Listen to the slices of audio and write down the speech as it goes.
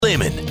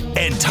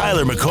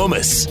Tyler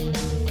McComas.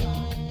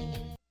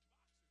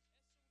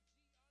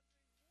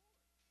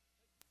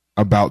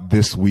 About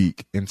this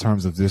week in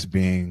terms of this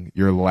being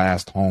your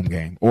last home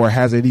game, or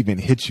has it even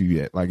hit you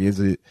yet? Like,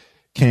 have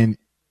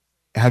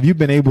you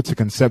been able to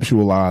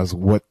conceptualize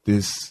what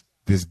this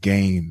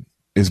game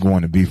is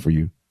going to be for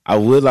you? I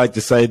would like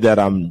to say that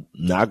I'm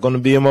not going to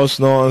be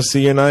emotional on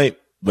senior night,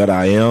 but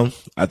I am.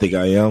 I think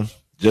I am,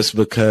 just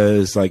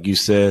because, like you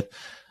said,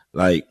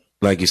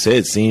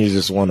 seniors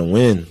just want to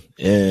win,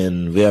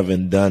 and we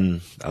haven't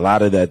done a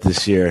lot of that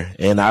this year.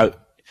 And I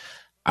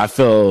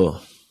feel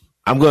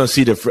I'm going to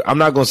see I'm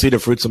not going to see the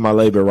fruits of my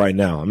labor right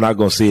now. I'm not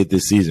going to see it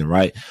this season,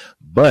 right?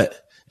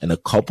 But in a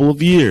couple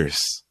of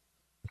years,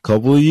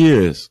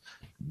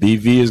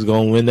 BV is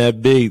going to win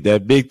that big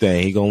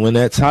thing. He's going to win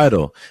that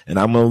title. And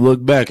I'm going to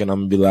look back and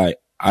I'm going to be like,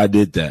 I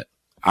did that.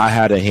 I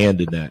had a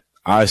hand in that.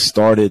 I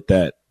started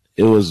that.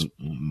 It was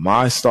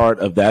my start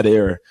of that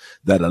era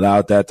that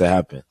allowed that to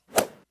happen.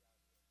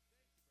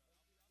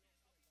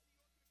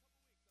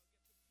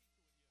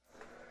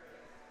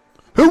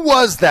 Who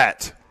was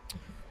that?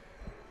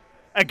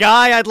 A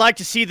guy I'd like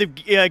to see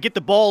get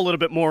the ball a little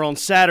bit more on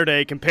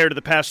Saturday compared to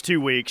the past 2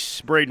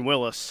 weeks, Braden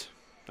Willis.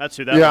 That's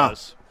who that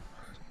was.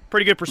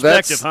 Pretty good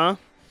perspective, huh?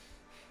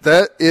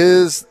 That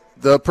is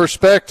the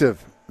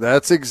perspective.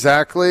 That's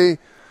exactly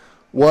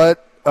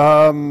what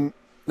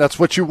that's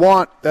what you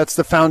want. That's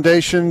the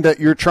foundation that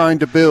you're trying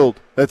to build.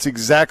 That's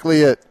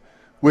exactly it.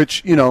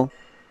 Which,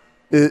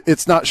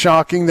 it's not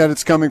shocking that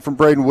it's coming from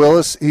Braden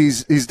Willis.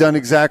 He's done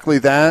exactly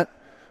that.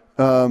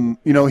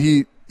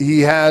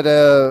 He had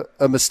a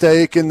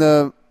mistake in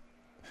the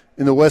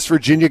West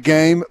Virginia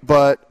game,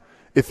 but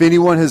if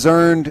anyone has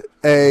earned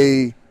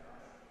a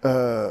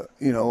bit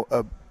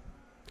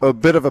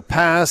of a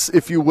pass,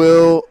 if you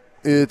will,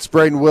 it's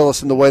Braden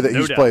Willis in the way that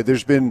he's played.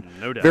 There's been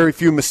very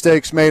few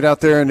mistakes made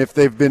out there, and if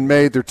they've been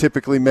made, they're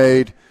typically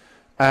made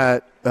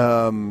at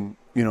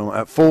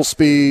full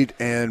speed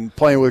and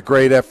playing with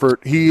great effort.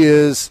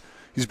 He's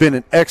been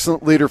an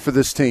excellent leader for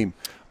this team.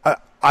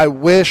 I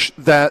wish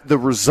that the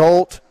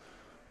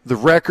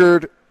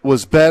record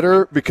was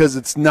better, because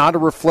it's not a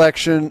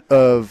reflection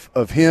of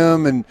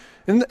him and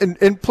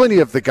plenty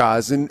of the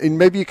guys, and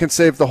maybe you can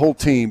save the whole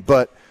team,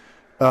 but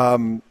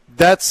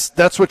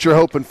that's what you're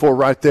hoping for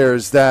right there,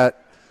 is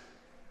that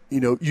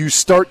you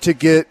start to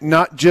get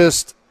not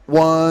just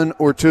one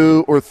or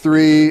two or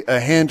three, a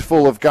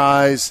handful of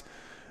guys.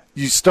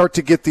 You start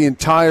to get the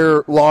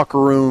entire locker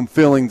room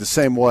feeling the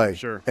same way.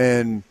 Sure.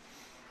 And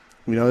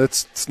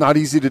it's not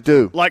easy to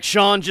do. Like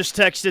Sean just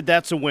texted,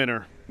 that's a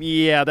winner.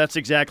 Yeah, that's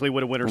exactly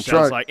what a winner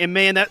sounds like. And,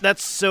 man,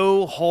 that's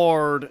so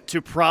hard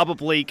to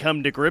probably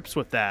come to grips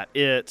with that.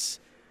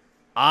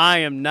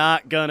 I'm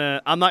not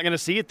gonna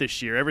see it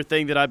this year,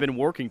 everything that I've been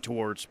working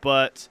towards.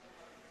 But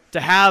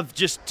to have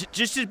just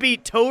to be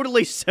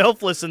totally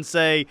selfless and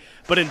say,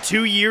 but in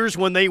 2 years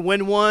when they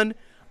win one,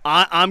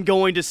 I'm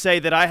going to say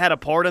that I had a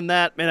part in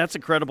that, man, that's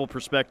incredible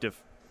perspective.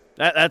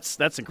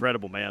 That's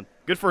incredible, man.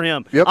 Good for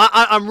him. Yep.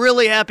 I'm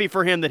really happy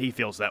for him that he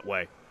feels that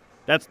way.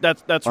 That's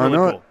really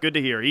cool. Good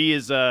to hear. He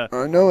is. I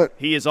know it.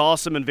 He is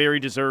awesome and very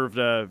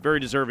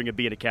deserving of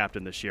being a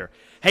captain this year.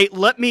 Hey,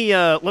 let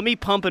me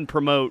pump and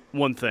promote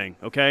one thing.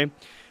 Okay,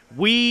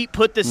 we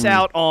put this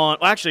out on.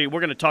 Well, actually,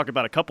 we're going to talk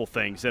about a couple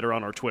things that are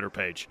on our Twitter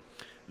page.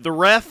 The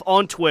Ref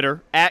on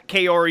Twitter at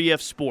KREF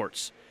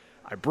Sports.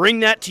 I bring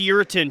that to your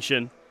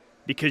attention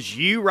because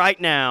you right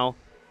now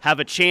have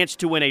a chance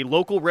to win a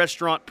local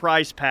restaurant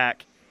prize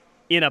pack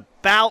in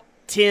about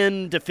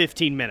 10 to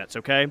 15 minutes.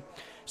 Okay.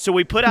 So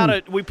we put out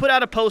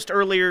a post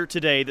earlier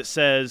today that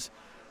says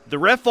the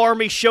Ref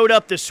Army showed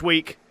up this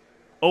week.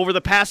 Over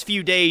the past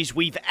few days,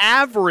 we've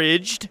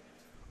averaged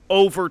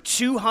over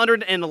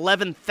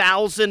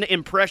 211,000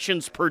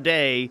 impressions per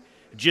day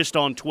just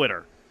on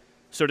Twitter.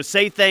 So to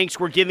say thanks,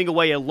 we're giving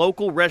away a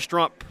local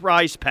restaurant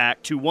prize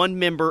pack to one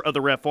member of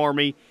the Ref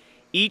Army.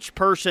 Each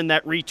person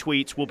that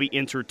retweets will be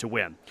entered to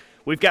win.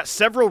 We've got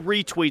several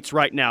retweets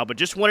right now, but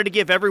just wanted to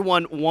give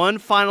everyone one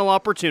final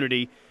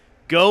opportunity.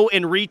 Go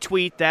and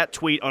retweet that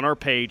tweet on our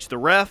page, The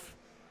Ref,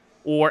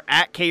 or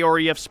at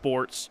KREF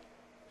Sports.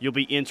 You'll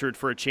be entered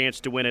for a chance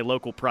to win a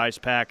local prize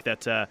pack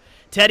that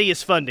Teddy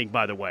is funding,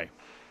 by the way.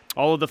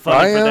 All of the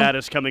funding for that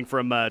is coming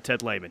from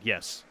Ted Lehman,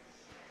 yes.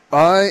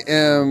 I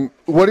am.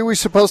 What are we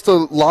supposed to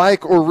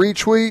like or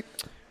retweet?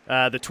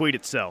 The tweet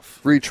itself.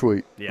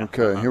 Retweet. Yeah.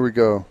 Okay, Here we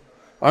go.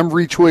 I'm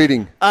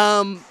retweeting.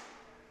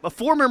 A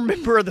former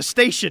member of the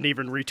station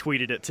even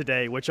retweeted it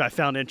today, which I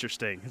found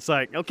interesting. It's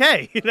like,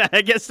 okay,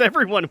 I guess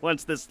everyone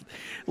wants this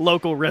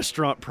local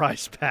restaurant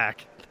prize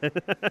pack.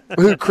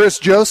 Who, Chris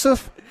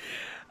Joseph?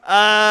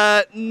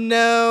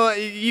 No,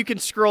 you can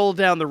scroll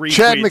down the retweets.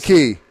 Chad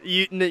McKee.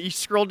 You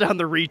scroll down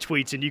the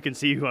retweets and you can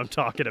see who I'm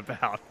talking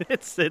about.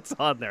 It's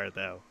on there,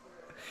 though.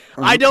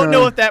 Okay. I don't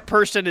know if that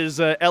person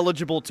is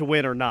eligible to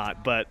win or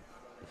not, but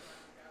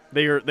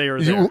they are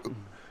there.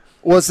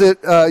 Was it,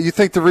 you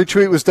think the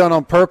retweet was done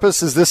on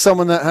purpose? Is this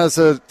someone that has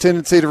a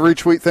tendency to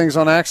retweet things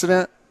on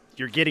accident?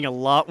 You're getting a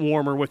lot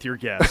warmer with your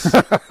guess.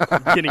 You're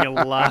getting a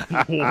lot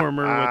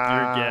warmer with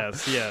your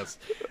guess. Yes,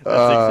 that's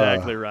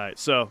exactly right.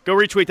 So go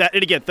retweet that.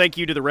 And again, thank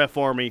you to the Ref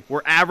Army.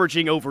 We're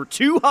averaging over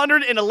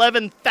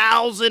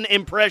 211,000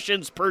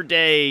 impressions per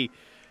day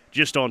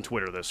just on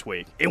Twitter this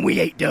week. And we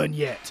ain't done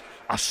yet.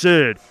 I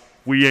said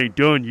we ain't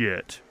done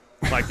yet,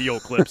 like the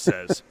old clip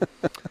says.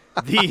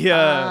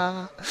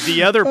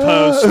 The other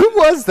post. Who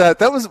was that?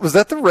 Was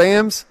that the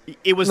Rams?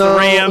 It was the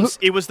Rams.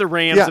 It was the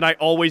Rams, yeah. And I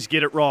always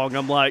get it wrong.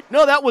 I'm like,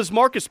 no, that was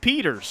Marcus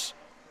Peters.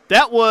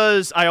 That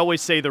was, I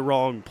always say the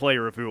wrong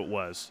player of who it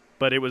was,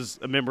 but it was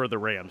a member of the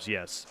Rams,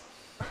 yes.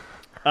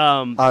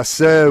 I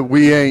said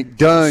we ain't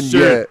done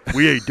yet.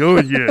 We ain't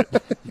done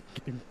yet.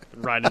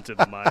 Right into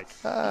the mic.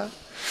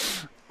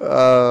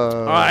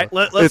 All right,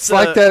 let's. It's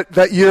like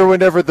that year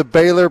whenever the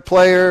Baylor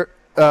player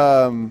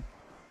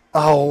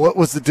what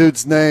was the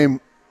dude's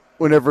name?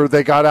 Whenever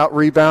they got out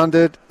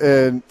rebounded,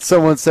 and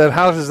someone said,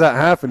 "How does that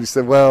happen?" He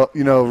said, "Well,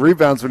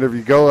 rebounds whenever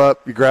you go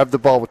up, you grab the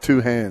ball with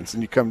 2 hands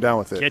and you come down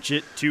with it. Catch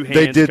it, 2 hands.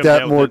 They did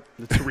that more.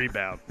 It's a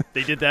rebound.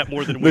 They did that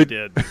more than we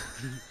did.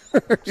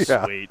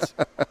 Yeah. Sweet,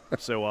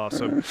 so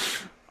awesome.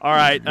 All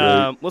right,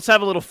 let's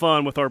have a little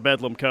fun with our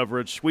Bedlam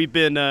coverage. We've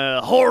been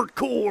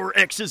hardcore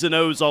X's and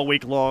O's all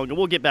week long, and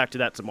we'll get back to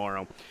that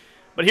tomorrow.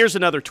 But here's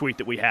another tweet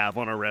that we have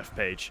on our ref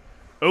page.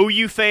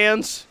 OU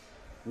fans,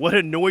 what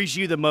annoys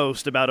you the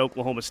most about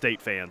Oklahoma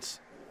State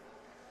fans?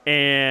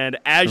 And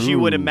as you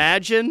would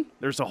imagine,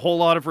 there's a whole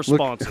lot of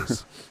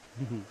responses.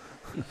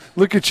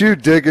 Look at you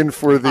digging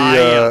for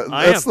the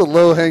that's the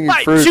low-hanging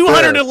fruit.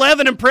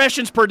 211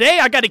 impressions per day.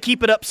 I got to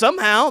keep it up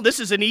somehow. This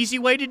is an easy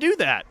way to do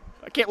that.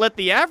 I can't let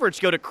the average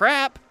go to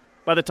crap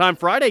by the time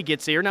Friday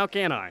gets here, now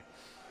can I?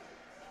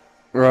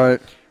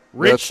 Right.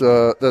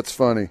 That's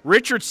funny.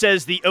 Richard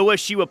says the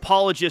OSU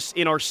apologists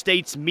in our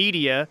state's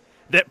media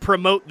that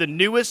promote the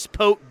newest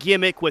Pope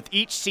gimmick with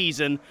each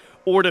season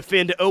or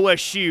defend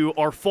OSU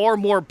are far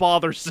more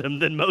bothersome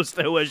than most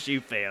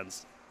OSU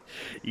fans.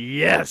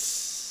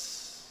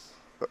 Yes.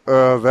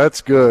 That's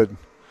good.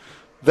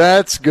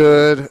 That's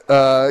good.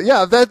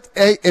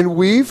 And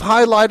we've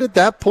highlighted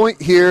that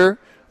point here,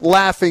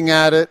 laughing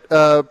at it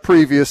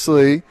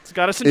previously. It's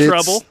got us in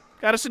trouble.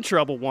 Got us in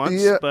trouble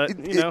once, hey.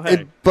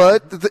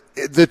 But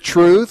the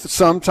truth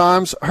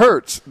sometimes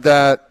hurts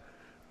that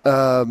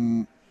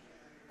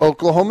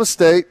Oklahoma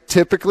State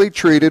typically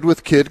treated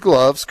with kid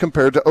gloves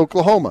compared to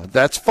Oklahoma.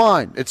 That's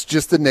fine. It's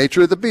just the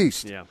nature of the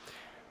beast. Yeah.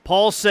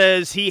 Paul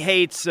says he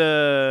hates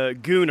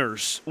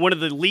gooners. One of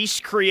the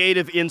least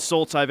creative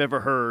insults I've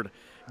ever heard.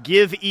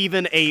 Give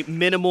even a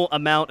minimal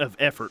amount of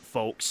effort,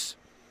 folks.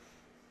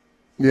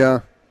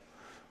 Yeah.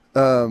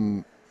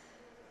 I'm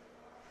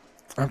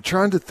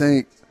trying to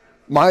think.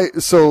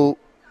 So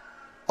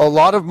a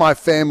lot of my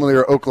family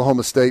are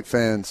Oklahoma State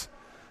fans,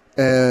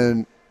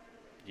 and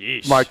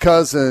Yeesh. My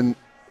cousin,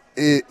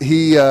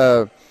 he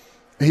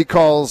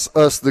calls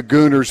us the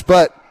Gooners.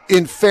 But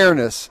in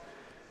fairness,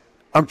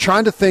 I'm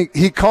trying to think.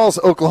 He calls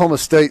Oklahoma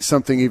State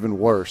something even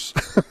worse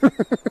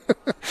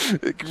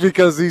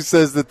because he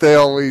says that they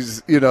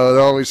always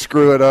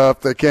screw it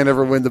up. They can't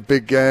ever win the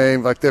big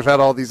game. Like they've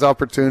had all these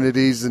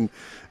opportunities and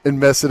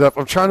mess it up.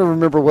 I'm trying to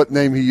remember what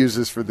name he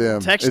uses for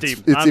them. Text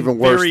him. It's even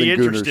worse than Gooners. I'm very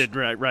Gooners. interested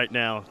right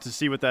now to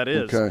see what that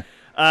is. Okay.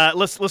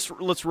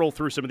 Let's roll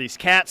through some of these.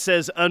 Kat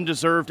says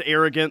undeserved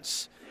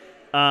arrogance.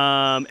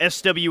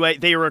 SWA,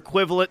 they are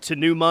equivalent to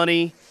new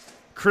money.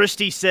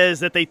 Christie says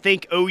that they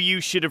think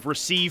OU should have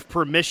received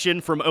permission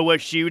from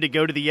OSU to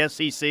go to the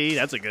SEC.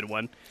 That's a good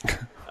one.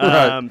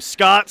 Right.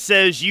 Scott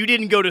says you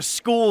didn't go to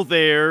school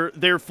there,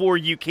 therefore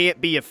you can't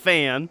be a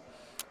fan.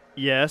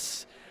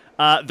 Yes.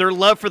 Their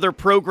love for their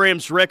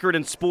program's record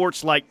in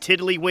sports like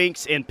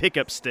tiddlywinks and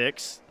pickup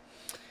sticks.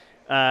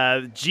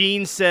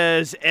 Gene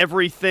says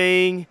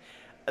everything.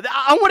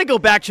 I want to go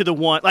back to the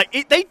one.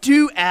 They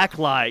do act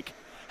like,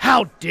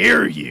 how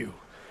dare you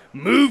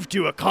move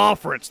to a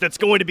conference that's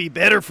going to be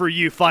better for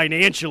you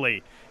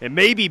financially and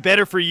maybe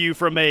better for you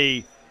from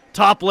a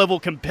top-level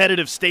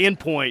competitive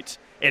standpoint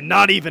and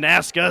not even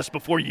ask us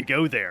before you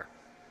go there.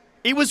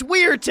 It was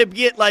weird to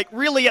get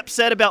really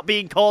upset about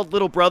being called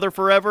little brother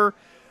forever,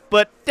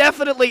 but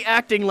definitely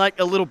acting like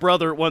a little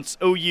brother once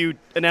OU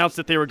announced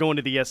that they were going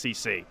to the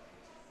SEC.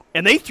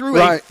 And they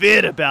threw a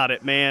fit about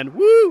it, man.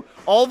 Woo!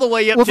 All the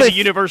way up to the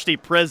university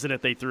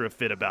president, they threw a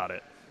fit about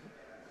it.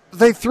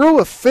 They threw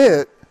a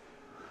fit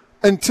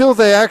until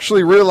they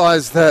actually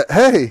realized that,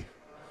 hey,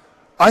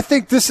 I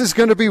think this is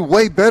going to be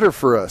way better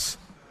for us.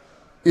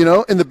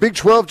 And the Big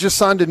 12 just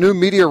signed a new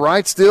media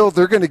rights deal.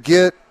 They're going to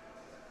get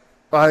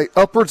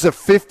upwards of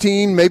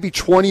 $15, maybe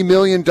 $20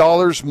 million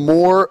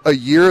more a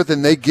year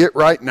than they get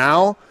right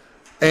now.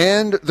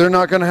 And they're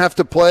not going to have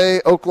to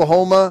play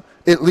Oklahoma,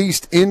 at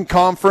least in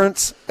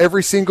conference,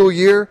 every single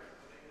year.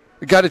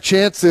 We got a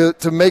chance to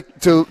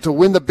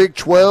win the Big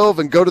 12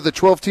 and go to the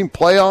 12-team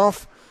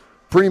playoff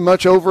pretty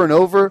much over and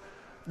over.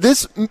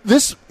 This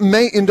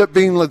may end up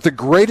being the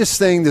greatest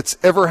thing that's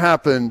ever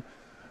happened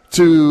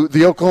to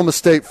the Oklahoma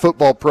State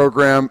football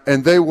program,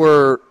 and they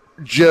were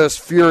just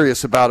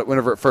furious about it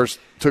whenever it first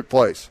took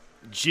place.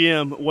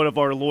 Jim, one of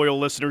our loyal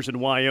listeners in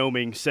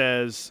Wyoming,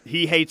 says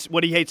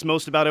what he hates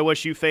most about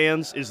OSU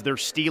fans is their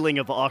stealing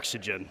of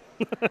oxygen.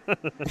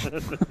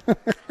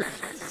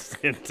 It's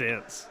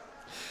intense.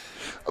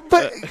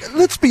 But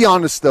let's be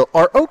honest, though.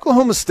 Are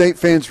Oklahoma State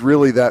fans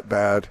really that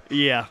bad?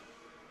 Yeah.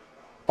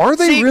 Are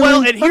they really?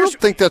 Well, and I don't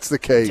think that's the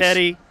case.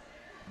 Teddy,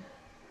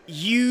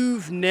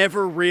 you've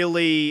never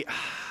really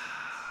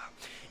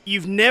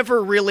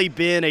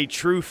been a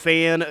true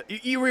fan.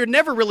 You were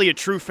never really a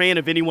true fan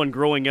of anyone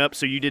growing up,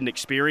 so you didn't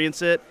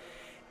experience it.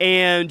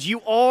 And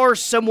you are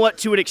somewhat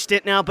to an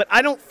extent now, but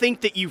I don't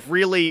think that you've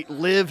really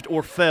lived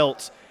or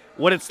felt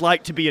what it's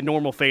like to be a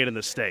normal fan in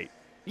the state.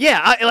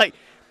 Yeah,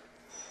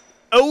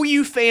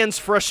 OU fans'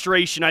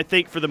 frustration, I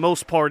think, for the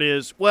most part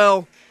is,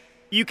 well,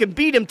 you can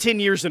beat them 10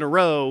 years in a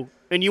row,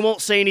 and you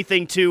won't say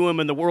anything to them,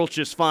 and the world's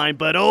just fine.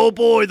 But, oh,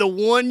 boy, the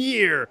 1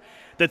 year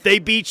that they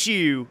beat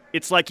you,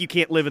 it's like you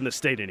can't live in the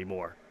state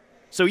anymore.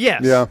 So,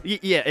 yes.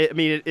 Yeah. I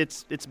mean,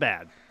 it's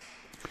bad.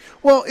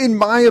 Well, in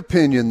my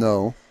opinion,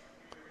 though,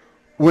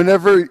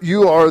 whenever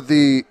you are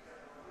the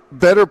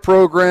better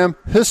program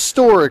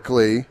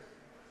historically,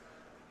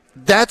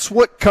 that's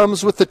what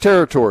comes with the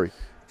territory.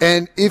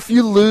 And if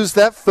you lose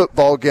that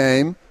football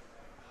game,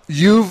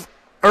 you've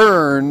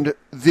earned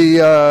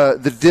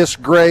the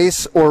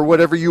disgrace or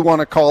whatever you want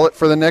to call it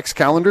for the next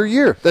calendar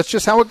year. That's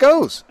just how it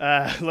goes.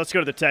 Let's go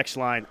to the text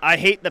line. I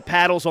hate the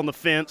paddles on the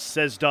fence,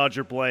 says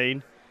Dodger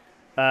Blaine.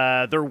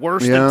 They're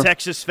worse than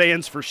Texas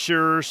fans for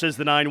sure, says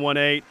the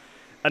 918.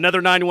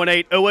 Another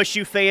 918,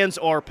 OSU fans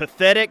are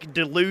pathetic,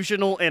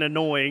 delusional, and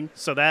annoying.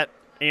 So that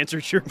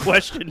answers your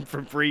question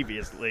from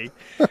previously.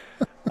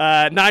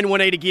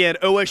 918 again,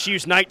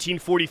 OSU's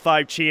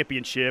 1945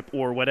 championship,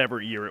 or whatever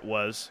year it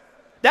was.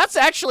 That's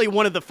actually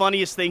one of the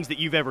funniest things that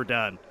you've ever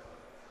done,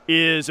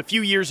 is a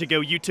few years ago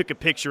you took a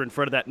picture in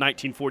front of that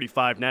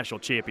 1945 national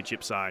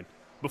championship sign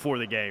before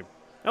the game.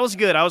 That was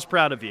good. I was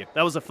proud of you.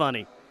 That was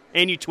funny.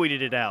 And you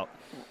tweeted it out.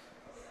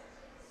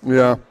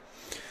 Yeah.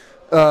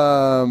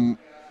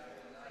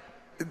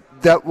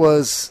 That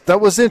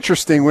was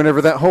interesting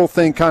whenever that whole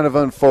thing kind of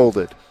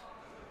unfolded.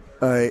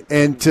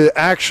 And to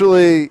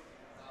actually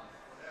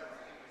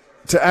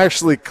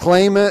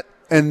claim it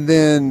and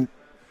then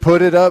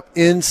put it up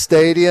in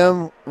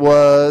stadium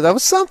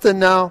was something.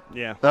 Now,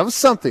 yeah, that was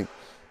something.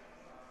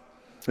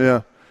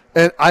 Yeah,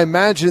 and I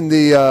imagine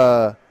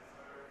the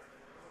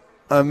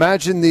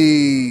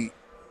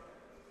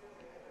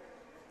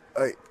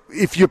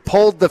if you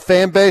polled the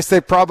fan base,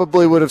 they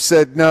probably would have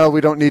said, no,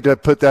 we don't need to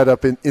put that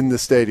up in the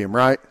stadium,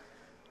 right?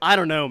 I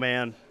don't know,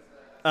 man,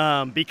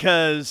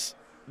 because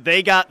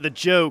they got the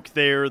joke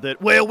there that,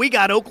 well, we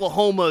got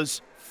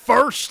Oklahoma's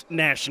first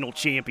national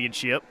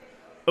championship.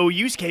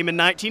 OU's came in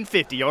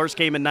 1950. Ours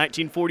came in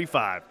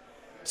 1945.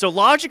 So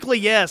logically,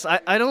 yes.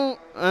 I don't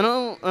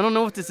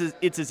know if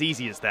it's as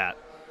easy as that.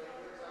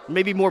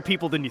 Maybe more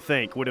people than you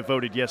think would have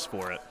voted yes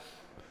for it.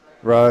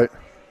 Right.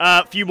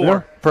 A few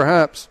more. Yeah,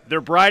 perhaps.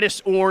 Their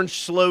brightest orange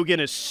slogan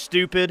is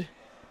stupid.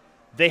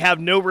 They have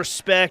no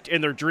respect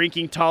and their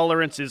drinking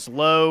tolerance is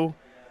low.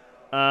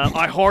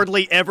 I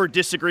hardly ever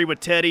disagree with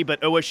Teddy,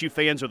 but OSU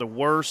fans are the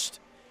worst.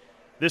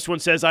 This one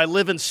says, I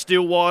live in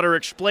Stillwater.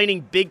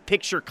 Explaining big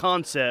picture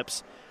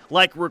concepts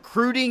like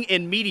recruiting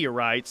and media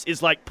rights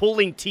is like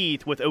pulling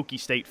teeth with Okie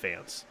State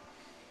fans.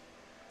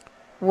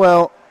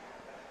 Well,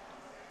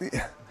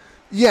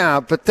 yeah,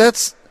 but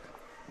that's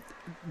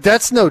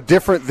no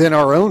different than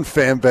our own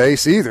fan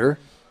base either.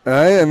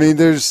 Right? I mean,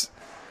 there's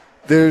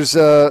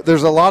a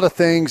lot of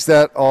things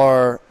that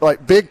are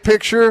like big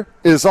picture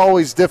is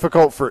always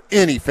difficult for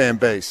any fan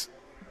base.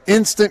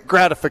 Instant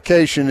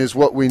gratification is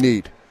what we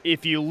need.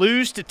 If you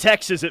lose to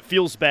Texas, it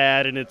feels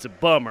bad and it's a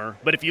bummer.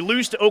 But if you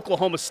lose to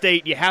Oklahoma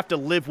State, you have to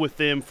live with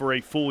them for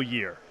a full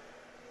year.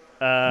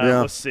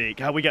 Let's see.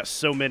 God, we got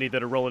so many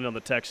that are rolling on the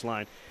text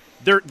line.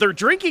 Their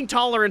drinking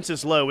tolerance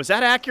is low. Is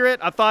that accurate?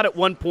 I thought at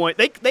one point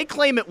they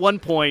claim at one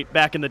point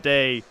back in the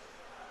day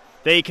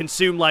they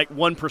consumed like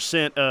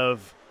 1%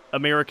 of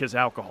America's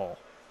alcohol.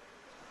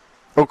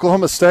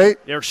 Oklahoma State?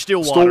 Or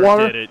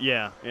Stillwater did it.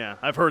 Yeah.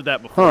 I've heard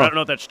that before. I don't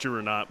know if that's true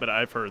or not, but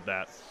I've heard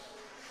that.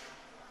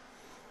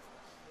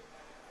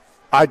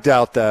 I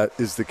doubt that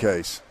is the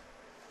case.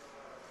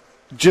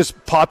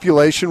 Just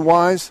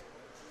population-wise,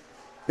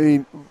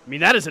 I mean,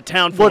 that is a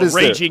town full of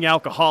raging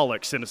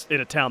alcoholics in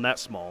a town that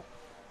small.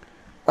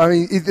 I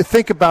mean,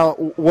 think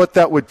about what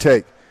that would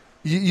take.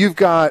 You've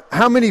got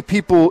how many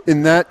people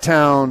in that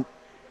town,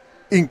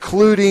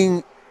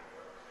 including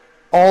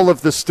all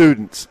of the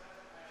students?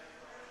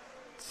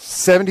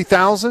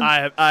 70,000?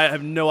 I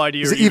have no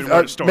idea even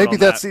where to start maybe on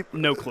that's that.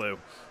 No clue.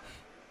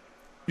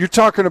 You're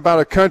talking about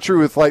a country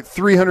with like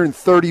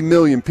 330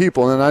 million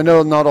people, and I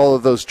know not all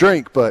of those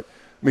drink, but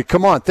I mean,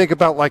 come on, think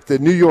about like the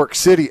New York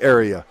City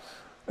area.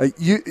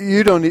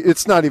 You don't.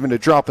 It's not even a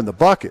drop in the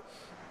bucket.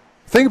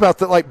 Think about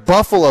that, like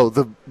Buffalo,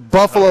 the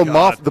Buffalo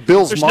the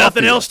Bills. There's Mafia.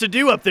 Nothing else to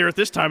do up there at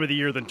this time of the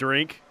year than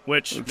drink.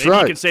 Which maybe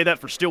you can say that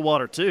for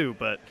Stillwater too,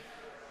 but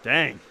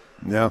dang.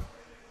 Yeah.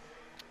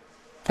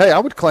 Hey, I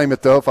would claim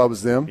it, though, if I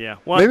was them. Yeah.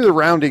 Well, maybe they're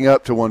rounding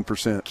up to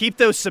 1%. Keep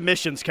those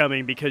submissions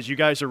coming because you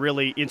guys are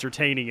really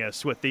entertaining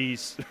us with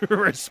these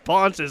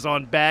responses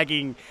on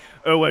bagging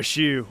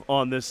OSU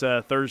on this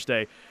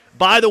Thursday.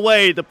 By the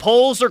way, the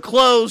polls are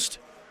closed.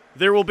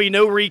 There will be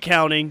no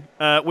recounting.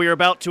 We are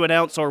about to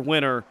announce our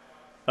winner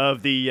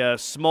of the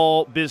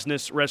small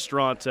business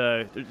restaurant,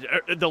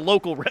 the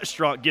local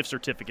restaurant gift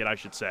certificate, I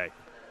should say.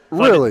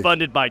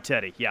 Funded by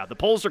Teddy. Yeah, the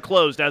polls are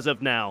closed as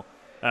of now.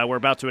 We're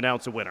about to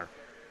announce a winner.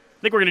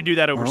 I think we're going to do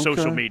that over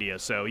social media,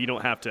 so you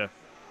don't have to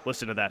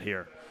listen to that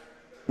here.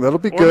 That'll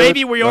be good. Or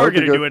maybe we are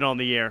going to do it on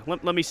the air.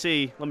 Let me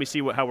see. Let me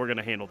see how we're going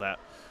to handle that.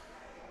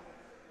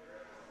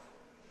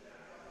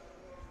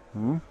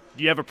 Do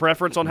you have a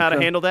preference on how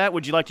to handle that?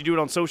 Would you like to do it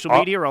on social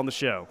media or on the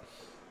show?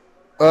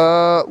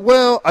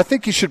 Well, I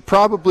think you should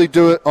probably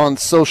do it on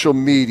social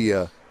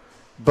media,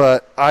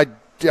 but I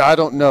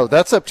don't know.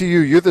 That's up to you.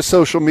 You're the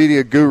social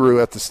media guru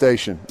at the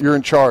station. You're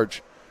in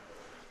charge.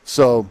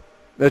 So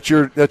that's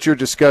your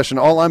discussion.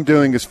 All I'm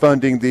doing is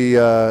funding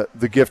the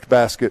gift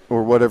basket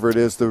or whatever it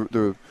is,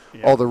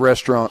 all the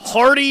restaurants.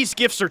 Hardee's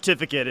gift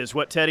certificate is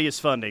what Teddy is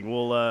funding.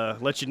 We'll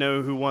let you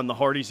know who won the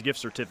Hardee's gift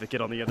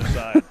certificate on the other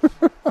side.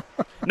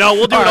 No,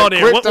 we'll do it on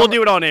air. We'll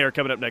do it on air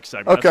coming up next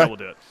segment. Okay. That's how we'll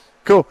do it.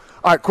 Cool.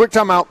 All right, quick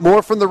timeout.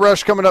 More from the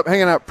Rush coming up,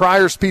 hanging out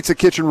Pryor's Pizza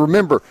Kitchen.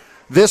 Remember,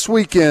 this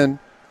weekend,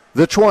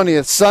 the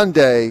 20th,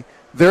 Sunday,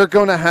 they're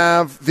going to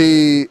have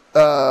the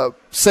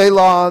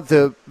Selah,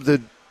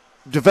 the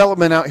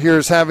development out here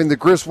is having the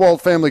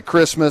Griswold Family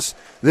Christmas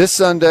this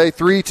Sunday,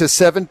 3 to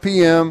 7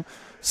 p.m.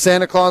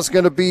 Santa Claus is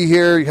going to be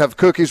here. You have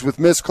cookies with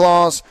Miss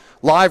Claus,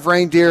 live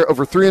reindeer,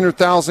 over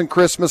 300,000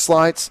 Christmas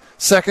lights,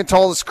 second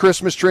tallest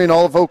Christmas tree in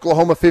all of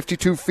Oklahoma,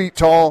 52 feet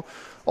tall.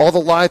 All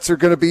the lights are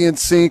going to be in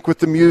sync with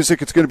the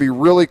music. It's going to be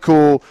really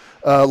cool.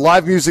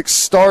 Live music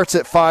starts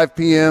at 5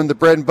 p.m. The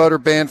Bread and Butter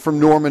Band from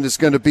Norman is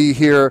going to be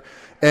here.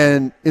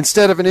 And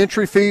instead of an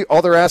entry fee,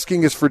 all they're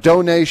asking is for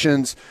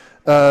donations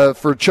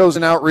for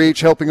Chosen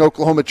Outreach, helping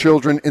Oklahoma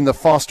children in the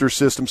foster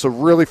system. So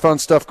really fun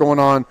stuff going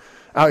on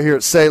out here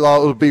at Selah.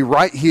 It'll be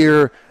right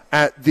here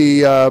at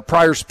the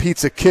Pryor's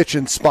Pizza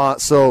Kitchen spot.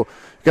 So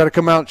you got to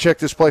come out and check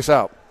this place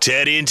out.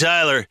 Teddy and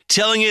Tyler,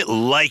 telling it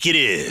like it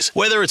is,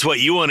 whether it's what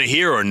you want to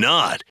hear or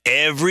not,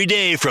 every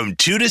day from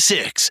 2 to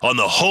 6 on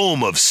the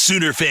home of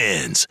Sooner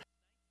fans.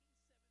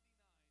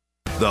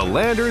 The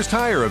Landers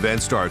Tire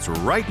event starts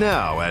right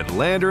now at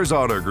Landers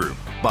Auto Group.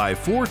 Buy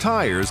 4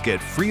 tires,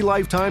 get free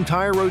lifetime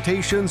tire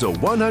rotations, a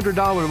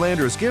 $100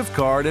 Landers gift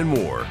card, and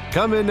more.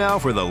 Come in now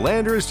for the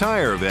Landers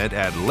Tire event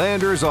at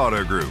Landers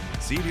Auto Group.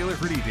 See dealer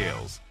for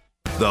details.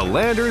 The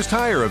Landers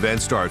Tire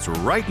event starts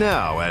right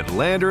now at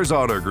Landers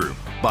Auto Group.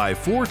 Buy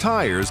 4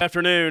 tires.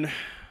 Afternoon.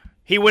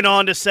 He went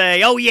on to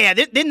say, oh, yeah,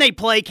 didn't they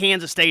play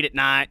Kansas State at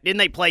night? Didn't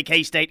they play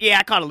K-State? Yeah,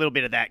 I caught a little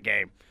bit of that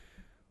game.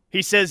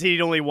 He says he'd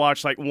only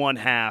watched like one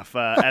half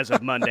as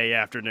of Monday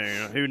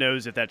afternoon. Who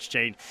knows if that's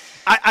changed.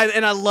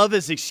 And I love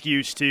his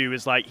excuse, too,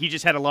 is like he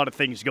just had a lot of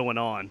things going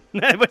on.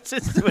 What's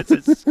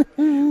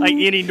like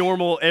any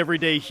normal,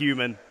 everyday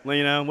human,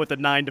 with a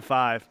 9 to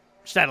 5.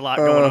 Just had a lot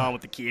going on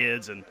with the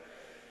kids and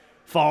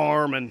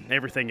farm and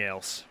everything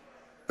else.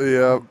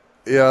 Yeah,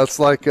 it's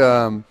like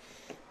an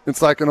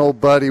old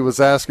buddy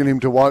was asking him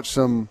to watch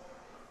some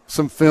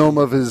film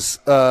of his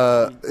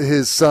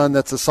son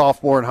that's a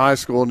sophomore in high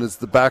school and is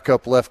the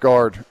backup left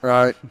guard,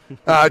 right?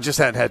 I just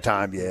hadn't had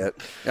time yet.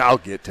 I'll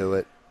get to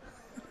it.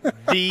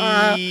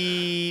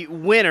 The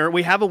winner,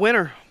 we have a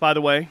winner, by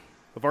the way,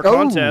 of our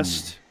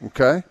contest.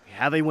 Okay. We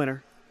have a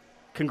winner.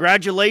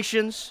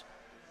 Congratulations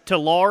to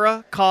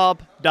Laura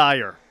Cobb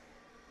Dyer.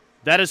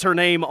 That is her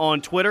name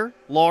on Twitter,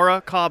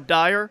 Laura Cobb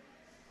Dyer.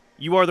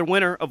 You are the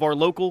winner of our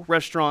local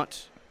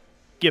restaurant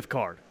gift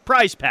card.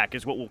 Prize pack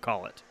is what we'll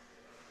call it.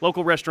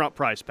 Local restaurant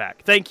prize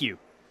pack. Thank you,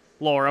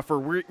 Laura, for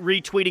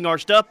retweeting our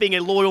stuff. Being a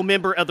loyal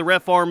member of the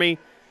Ref Army,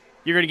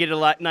 you're going to get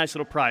a nice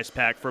little prize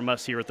pack from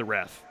us here at the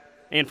Ref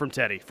and from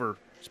Teddy for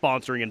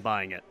sponsoring and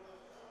buying it.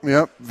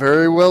 Yep,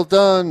 very well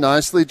done.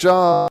 Nicely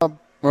done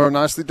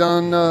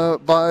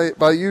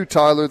by you,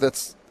 Tyler.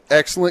 That's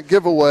excellent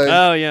giveaway.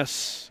 Oh,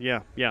 yes.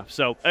 Yeah.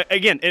 So,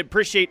 again,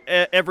 appreciate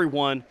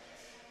everyone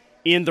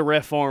in the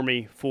Ref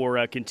Army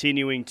for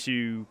continuing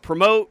to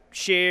promote,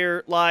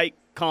 share,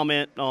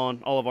 comment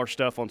on all of our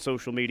stuff on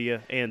social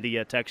media and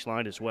the text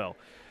line as well.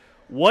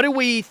 What do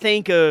we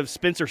think of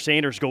Spencer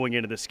Sanders going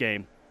into this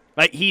game?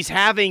 Like, he's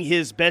having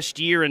his best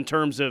year in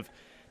terms of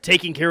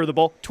taking care of the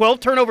ball. 12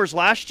 turnovers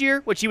last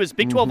year, which he was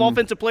Big 12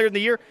 Offensive Player of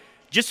the Year.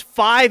 Just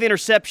 5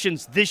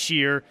 interceptions this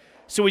year.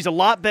 So he's a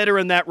lot better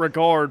in that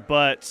regard,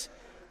 but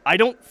I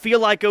don't feel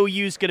like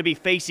OU's going to be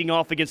facing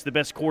off against the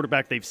best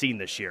quarterback they've seen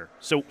this year.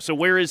 So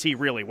where is he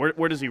really?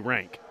 Where does he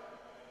rank?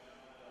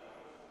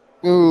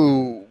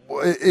 Ooh,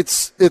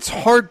 it's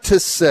hard to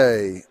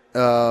say.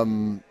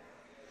 Not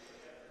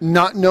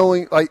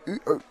knowing,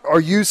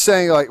 are you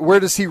saying where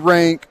does he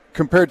rank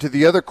compared to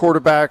the other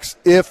quarterbacks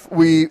if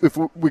we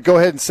go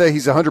ahead and say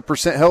he's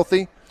 100%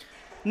 healthy?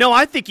 No,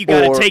 I think you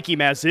got to take him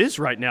as is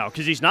right now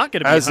because he's not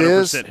going to be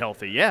 100%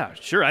 healthy. Yeah,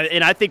 sure.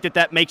 And I think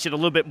that makes it a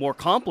little bit more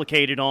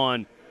complicated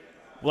on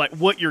like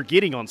what you're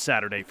getting on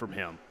Saturday from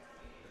him.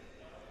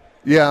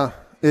 Yeah,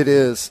 it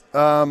is.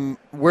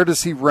 Where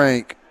does he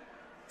rank?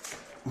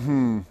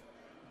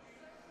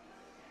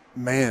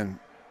 Man,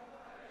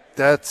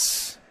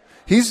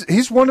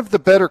 he's one of the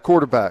better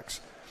quarterbacks.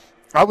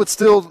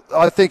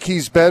 I think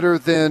he's better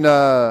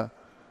than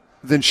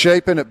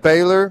Shapen at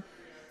Baylor.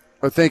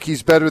 I think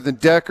he's better than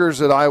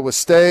Deckers at Iowa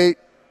State.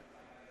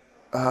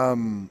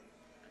 Who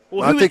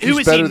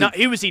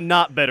is he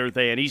not better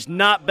than? He's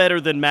not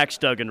better than Max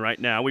Duggan right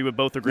now. We would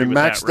both agree with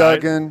Max that,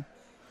 right?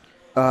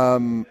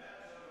 Duggan.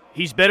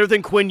 He's better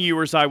than Quinn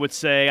Ewers, I would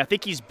say. I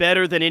think he's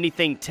better than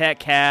anything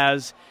Tech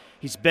has.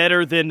 He's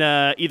better than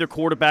either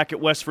quarterback at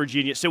West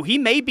Virginia. So he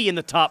may be in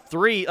the top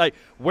 3.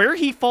 Where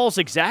he falls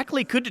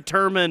exactly could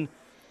determine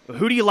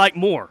who do you like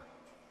more,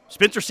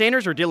 Spencer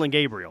Sanders or Dylan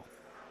Gabriel.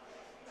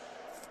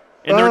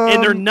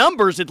 And their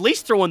numbers, at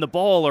least throwing the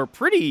ball, are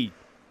pretty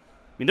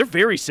 – they're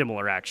very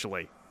similar,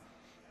 actually.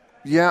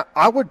 Yeah,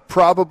 I'd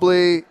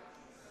probably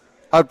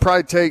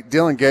take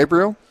Dylan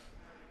Gabriel.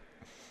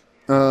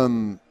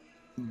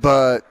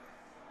 But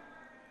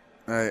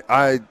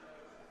I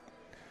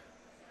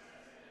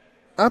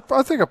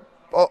think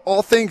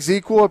all things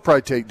equal, I'd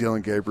probably take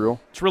Dylan Gabriel.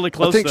 It's really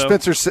close, I think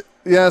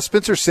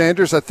Spencer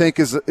Sanders, I think,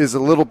 is a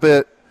little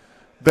bit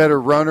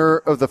better runner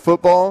of the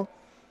football,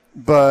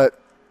 but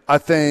I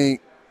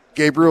think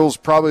Gabriel's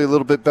probably a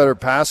little bit better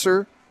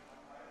passer.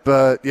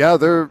 But, yeah,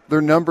 their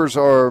numbers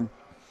are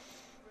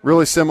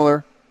really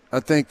similar. I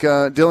think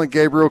Dylan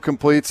Gabriel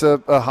completes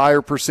a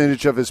higher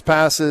percentage of his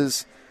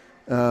passes.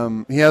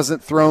 He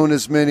hasn't thrown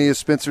as many as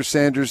Spencer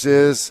Sanders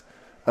is,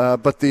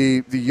 but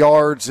the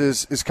yards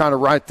is kind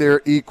of right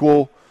there,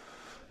 equal.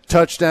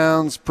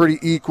 Touchdowns, pretty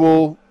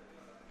equal.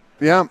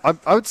 Yeah,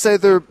 I would say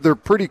they're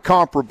pretty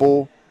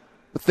comparable.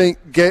 I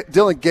think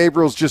Dylan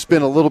Gabriel's just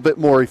been a little bit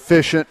more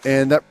efficient,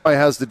 and that probably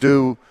has to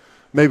do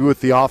maybe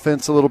with the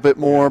offense a little bit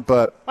more.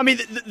 But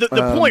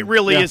the point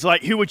really is,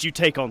 like, who would you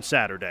take on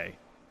Saturday?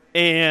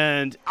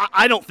 And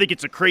I don't think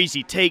it's a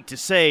crazy take to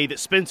say that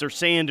Spencer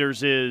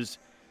Sanders is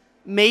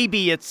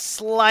maybe a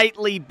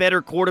slightly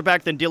better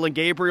quarterback than Dylan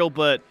Gabriel,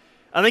 but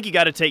I think you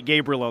got to take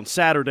Gabriel on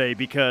Saturday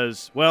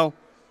because, well,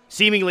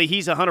 seemingly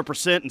he's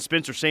 100% and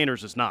Spencer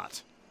Sanders is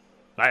not.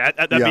 I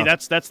mean,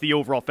 that's the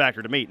overall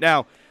factor to me.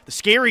 Now, the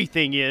scary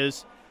thing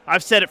is,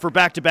 I've said it for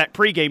back-to-back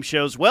pregame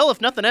shows, well,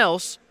 if nothing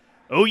else,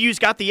 OU's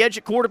got the edge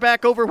at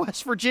quarterback over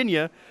West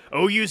Virginia.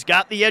 OU's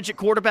got the edge at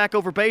quarterback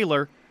over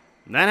Baylor.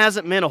 And that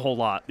hasn't meant a whole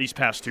lot these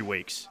past 2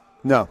 weeks.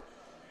 No.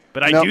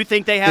 But I do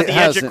think they have the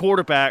edge at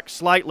quarterback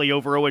slightly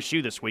over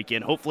OSU this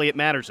weekend. Hopefully it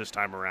matters this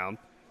time around.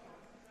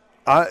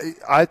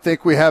 I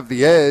think we have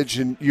the edge,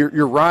 and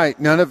you're right.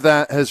 None of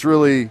that has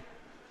really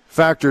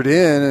factored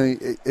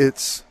in.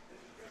 It's,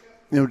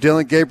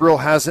 Dylan Gabriel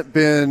hasn't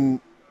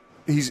been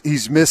 –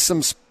 he's missed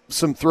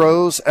some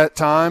throws at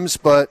times,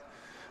 but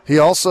he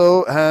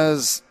also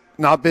has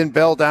not been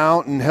bailed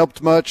out and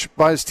helped much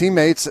by his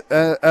teammates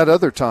at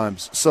other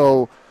times.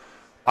 So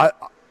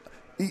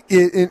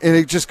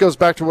it just goes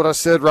back to what I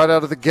said right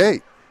out of the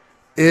gate.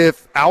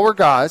 If our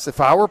guys, if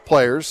our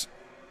players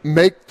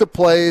make the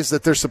plays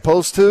that they're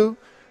supposed to,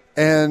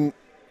 and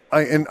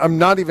I'm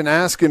not even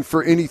asking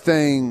for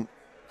anything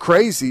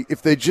crazy,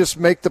 if they just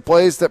make the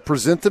plays that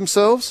present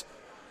themselves,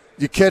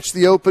 you catch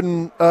the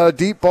open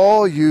deep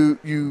ball,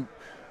 you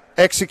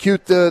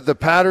execute the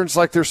patterns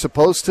like they're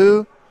supposed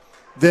to,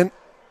 then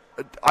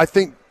I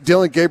think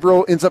Dylan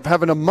Gabriel ends up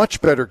having a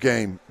much better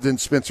game than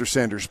Spencer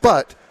Sanders.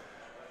 But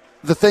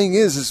the thing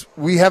is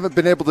we haven't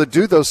been able to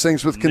do those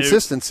things with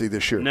consistency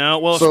this year. No,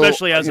 well, so,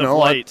 especially as of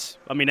late.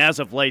 As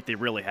of late, they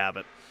really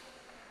haven't.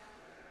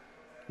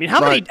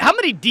 How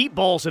many deep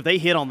balls have they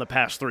hit on the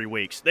past 3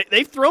 weeks?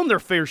 They've thrown their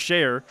fair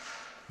share.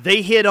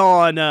 They hit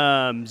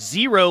on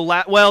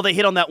 0. They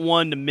hit on that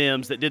one to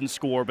Mims that didn't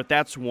score, but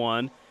that's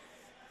one.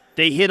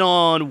 They hit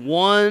on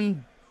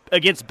 1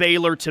 against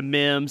Baylor to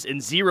Mims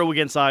and 0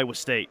 against Iowa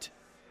State.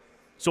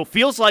 So it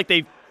feels like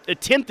they've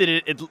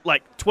attempted it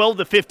like 12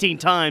 to 15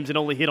 times and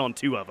only hit on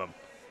 2 of them.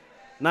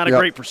 Not a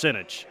great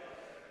percentage.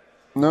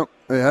 No,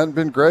 it hadn't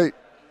been great.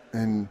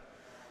 And,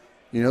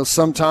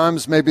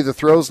 sometimes maybe the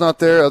throw's not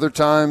there. Other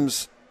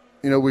times,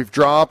 we've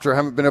dropped or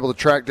haven't been able to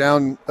track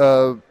down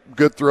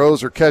good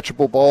throws or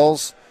catchable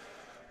balls.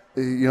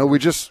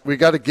 We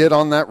got to get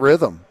on that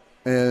rhythm.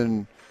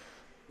 And,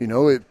 you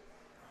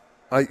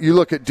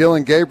look at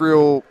Dylan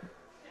Gabriel,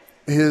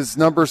 his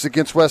numbers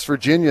against West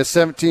Virginia,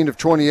 17 of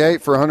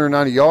 28 for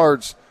 190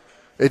 yards.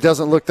 It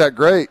doesn't look that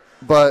great.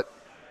 But,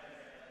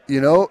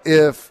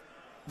 if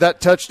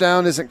that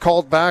touchdown isn't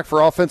called back for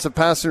offensive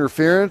pass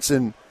interference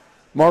and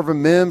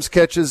Marvin Mims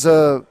catches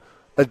a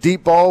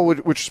deep ball,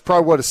 which is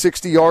probably, a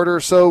 60-yarder or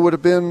so would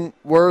have been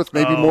worth,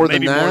 maybe more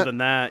than that. Maybe more than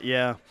that,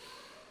 yeah.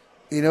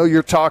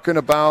 You're talking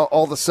about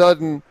all of a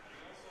sudden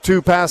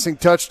 2 passing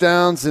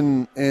touchdowns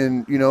and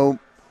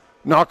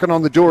knocking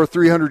on the door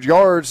 300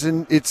 yards,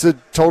 and it's a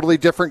totally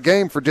different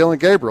game for Dylan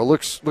Gabriel.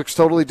 Looks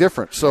totally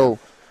different. So,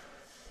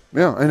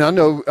 yeah, and I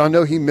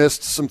know he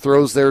missed some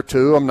throws there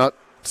too. I'm not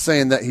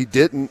saying that he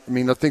didn't.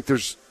 I think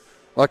there's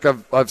Like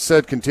I've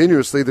said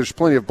continuously, there's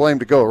plenty of blame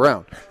to go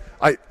around.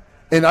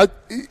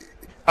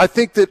 I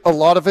think that a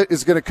lot of it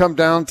is going to come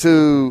down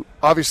to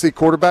obviously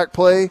quarterback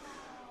play,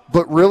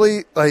 but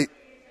really, like,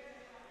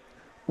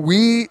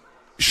 we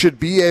should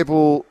be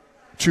able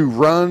to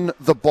run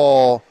the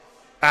ball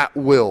at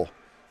will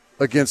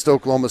against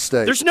Oklahoma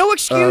State. There's no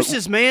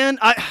excuses, man.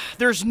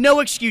 There's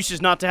no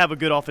excuses not to have a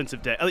good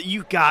offensive day.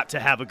 You got to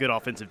have a good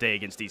offensive day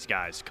against these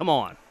guys. Come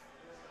on.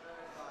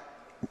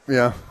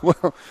 Yeah.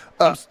 Well,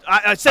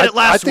 I said it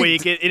last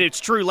week, and it's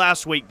true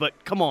last week,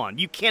 but come on.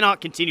 You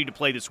cannot continue to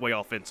play this way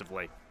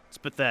offensively. It's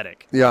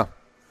pathetic. Yeah.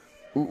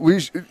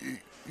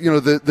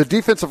 The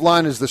defensive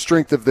line is the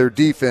strength of their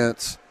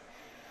defense,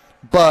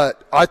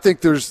 but I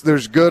think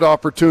there's good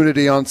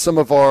opportunity on some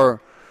of our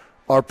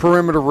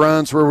perimeter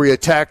runs where we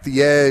attack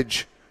the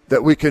edge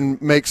that we can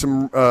make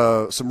some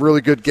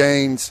really good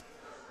gains.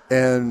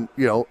 And,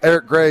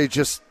 Eric Gray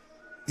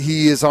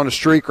he is on a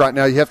streak right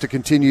now. You have to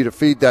continue to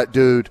feed that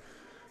dude.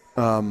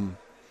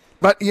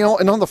 But,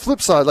 and on the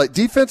flip side, like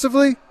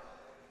defensively,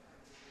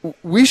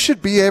 we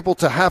should be able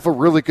to have a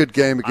really good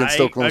game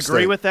against Oklahoma State. I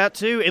agree with that,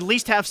 too. At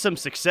least have some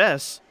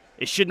success.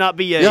 It should not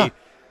be a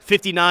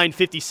 59-56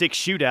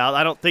 shootout.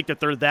 I don't think that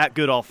they're that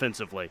good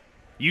offensively.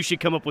 You should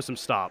come up with some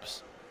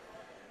stops.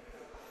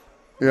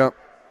 Yeah.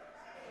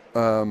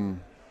 I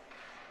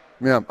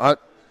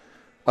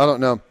don't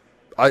know.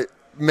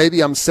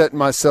 Maybe I'm setting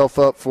myself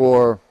up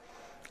for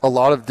a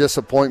lot of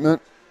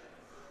disappointment,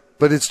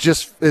 but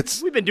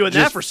we've been doing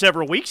that for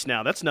several weeks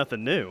now. That's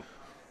nothing new.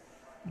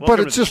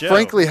 But it's just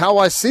frankly how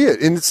I see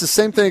it. And it's the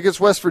same thing against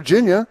West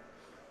Virginia.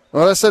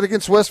 What I said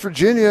against West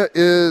Virginia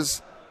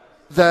is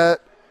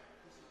that,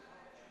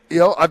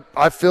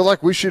 I feel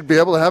like we should be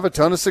able to have a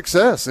ton of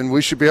success and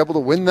we should be able to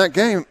win that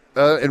game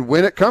and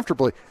win it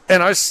comfortably.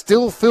 And I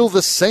still feel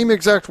the same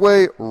exact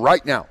way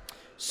right now.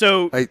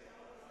 So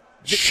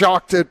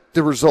shocked at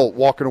the result,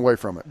 walking away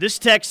from it. This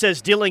text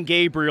says Dillon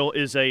Gabriel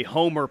is a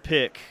homer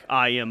pick,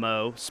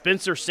 IMO.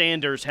 Spencer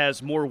Sanders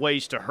has more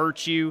ways to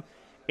hurt you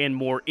and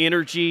more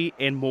energy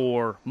and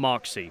more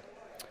moxie.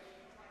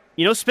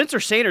 Spencer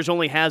Sanders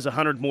only has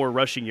 100 more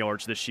rushing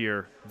yards this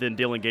year than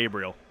Dillon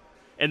Gabriel.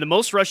 And the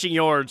most rushing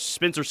yards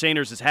Spencer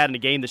Sanders has had in a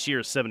game this year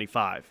is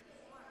 75.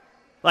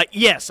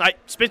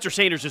 Spencer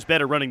Sanders is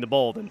better running the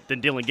ball than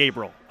Dillon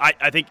Gabriel.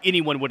 I think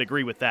anyone would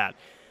agree with that.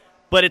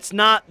 But it's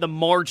not the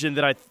margin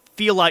that I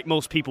feel like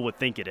most people would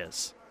think it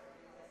is.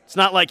 It's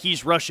not like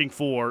he's rushing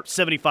for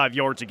 75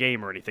 yards a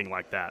game or anything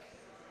like that.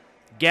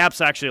 Gap's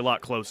actually a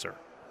lot closer.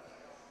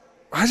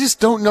 I just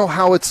don't know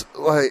how it's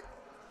like.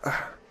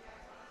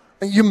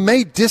 You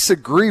may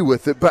disagree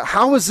with it, but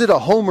how is it a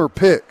homer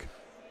pick?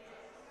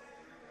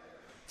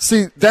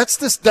 See, that's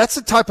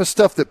the type of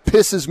stuff that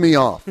pisses me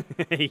off.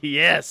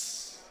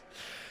 Yes.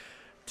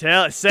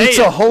 It's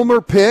a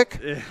homer pick.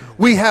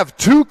 We have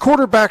two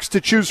quarterbacks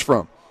to choose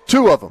from.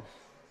 Two of them.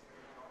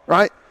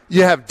 Right?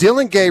 You have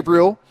Dillon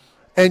Gabriel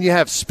and you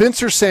have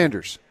Spencer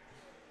Sanders.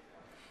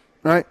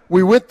 Right?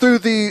 We went through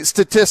the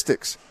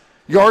statistics.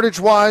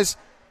 Yardage-wise,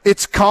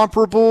 it's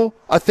comparable.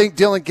 I think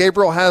Dillon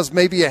Gabriel has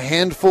maybe a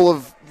handful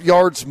of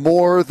yards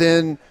more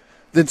than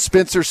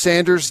Spencer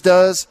Sanders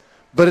does,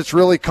 but it's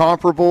really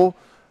comparable.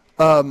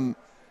 Most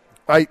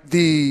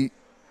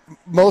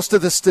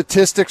of the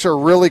statistics are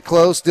really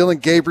close. Dillon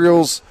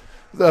Gabriel's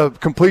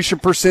completion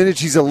percentage,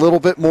 he's a little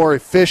bit more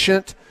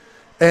efficient.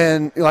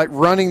 And like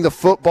running the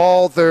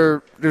football,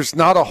 there's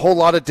not a whole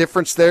lot of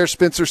difference there.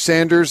 Spencer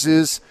Sanders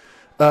is,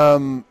 a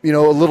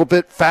little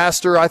bit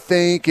faster, I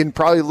think, and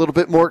probably a little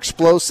bit more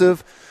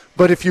explosive.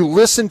 But if you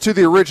listen to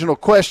the original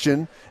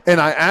question, and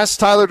I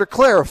asked Tyler to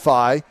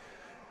clarify,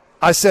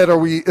 I said, are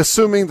we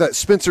assuming that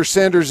Spencer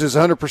Sanders is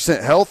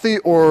 100% healthy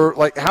or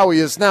like how he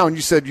is now? And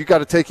you said you got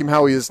to take him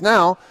how he is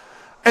now.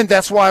 And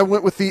that's why I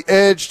went with the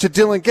edge to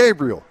Dillon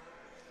Gabriel.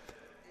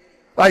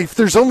 If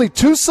there's only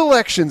two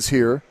selections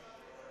here,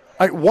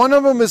 one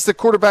of them is the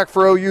quarterback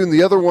for OU and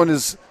the other one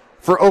is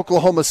for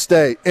Oklahoma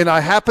State. And I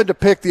happen to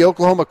pick the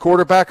Oklahoma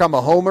quarterback. I'm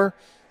a homer.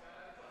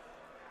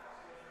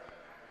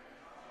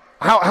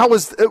 How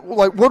is –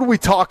 what are we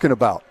talking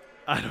about?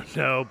 I don't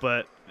know,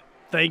 but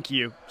thank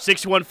you.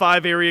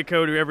 615 area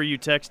code, whoever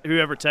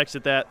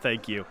texted that,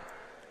 thank you.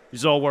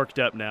 He's all worked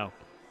up now.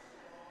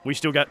 We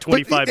still got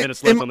 25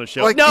 minutes left on the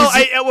show.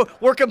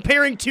 We're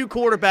comparing two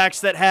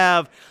quarterbacks that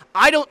have –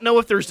 I don't know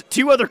if there's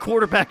two other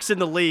quarterbacks in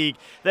the league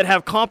that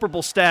have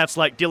comparable stats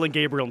like Dillon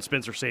Gabriel and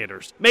Spencer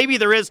Sanders. Maybe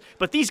there is,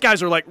 but these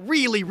guys are like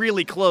really,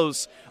 really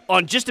close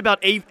on just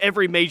about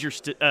every major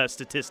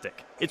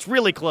statistic. It's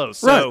really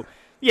close. Right. So,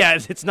 yeah,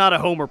 it's not a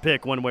homer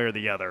pick one way or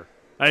the other.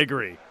 I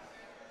agree.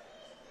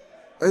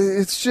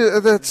 It's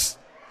just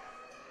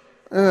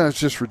it's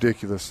just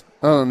ridiculous.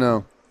 I don't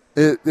know.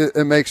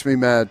 It makes me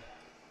mad.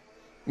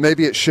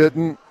 Maybe it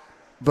shouldn't,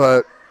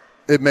 but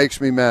it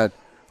makes me mad.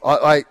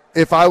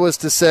 If I was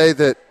to say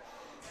that,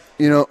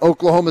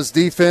 Oklahoma's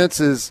defense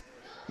is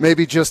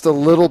maybe just a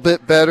little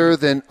bit better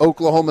than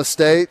Oklahoma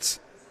State's,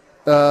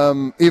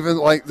 even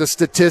like the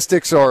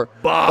statistics are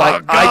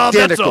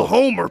identical. That's a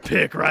homer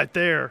pick right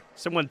there.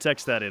 Someone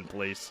text that in,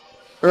 please.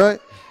 Right?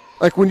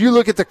 Like when you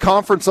look at the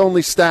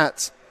conference-only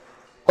stats,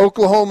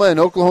 Oklahoma and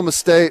Oklahoma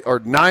State are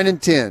 9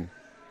 and 10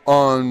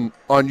 on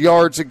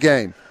yards a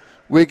game.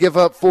 We give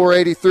up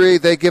 483,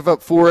 they give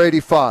up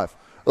 485.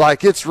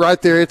 Like, it's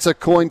right there. It's a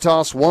coin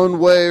toss one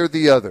way or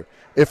the other.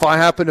 If I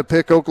happen to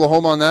pick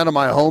Oklahoma on that, am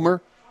I a homer?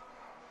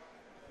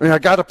 I mean, I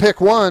got to pick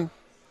one.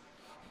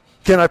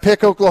 Can I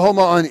pick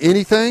Oklahoma on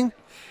anything?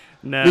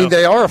 No. I mean,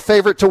 they are a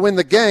favorite to win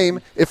the game.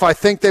 If I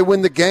think they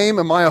win the game,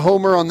 am I a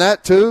homer on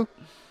that too?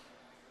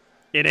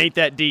 It ain't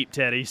that deep,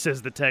 Teddy,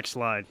 says the text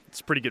line.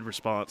 It's a pretty good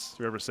response,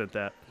 whoever sent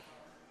that.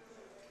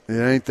 It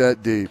ain't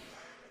that deep.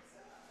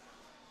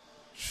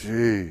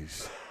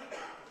 Jeez.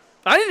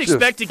 I didn't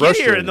expect to get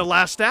here in the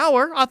last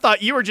hour. I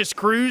thought you were just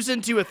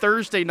cruising to a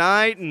Thursday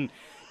night and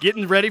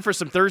getting ready for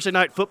some Thursday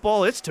night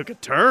football. It's took a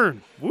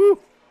turn. Woo.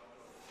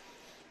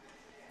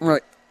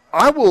 Right.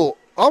 I will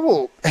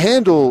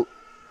handle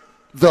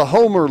the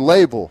homer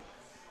label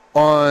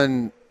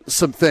on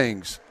some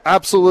things.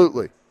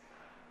 Absolutely.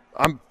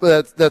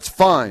 That's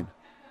fine.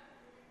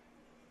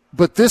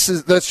 But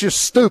that's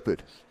just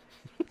stupid.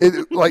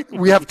 Like,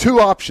 we have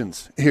two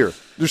options here.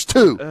 There's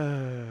two.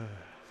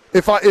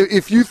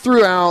 If you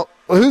threw out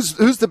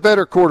who's the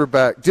better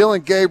quarterback,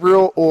 Dillon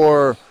Gabriel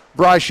or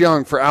Bryce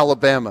Young for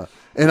Alabama,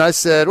 and I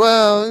said,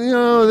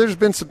 well, there's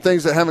been some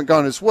things that haven't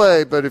gone his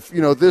way, but if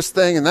this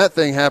thing and that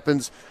thing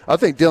happens, I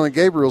think Dillon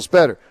Gabriel's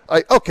better.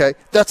 Okay,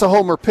 that's a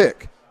homer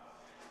pick.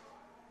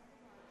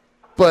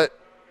 But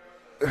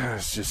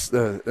it's just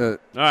all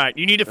right,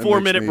 you need a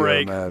 4-minute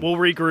break. We'll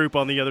regroup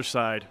on the other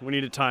side. We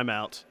need a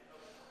timeout.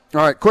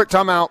 All right, quick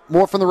timeout.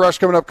 More from The Rush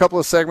coming up. A couple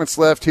of segments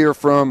left here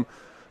from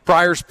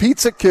Pryor's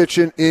Pizza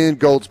Kitchen in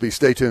Goldsby.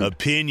 Stay tuned.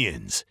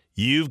 Opinions.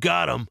 You've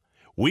got them.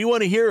 We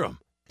want to hear them.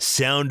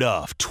 Sound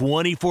off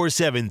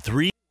 24/7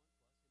 3.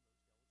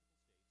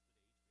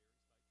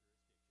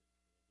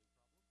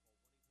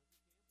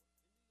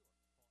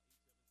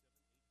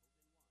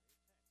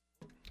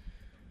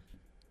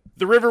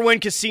 The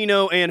Riverwind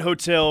Casino and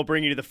Hotel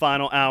bring you to the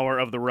final hour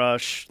of The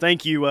Rush.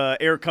 Thank you,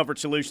 Air Comfort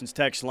Solutions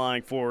text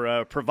line,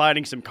 for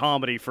providing some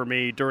comedy for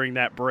me during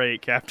that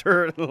break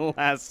after the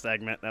last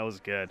segment. That was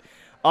good.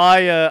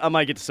 I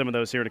might get to some of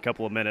those here in a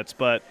couple of minutes,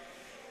 but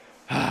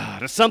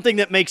there's something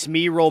that makes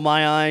me roll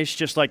my eyes,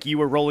 just like you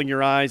were rolling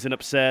your eyes and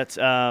upset.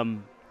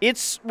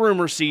 It's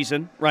rumor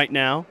season right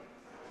now,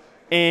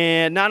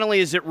 and not only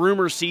is it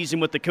rumor season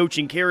with the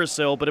coaching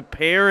carousel, but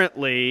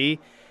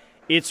apparently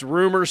it's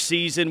rumor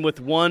season with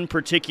one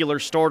particular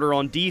starter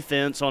on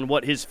defense on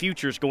what his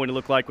future is going to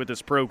look like with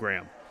this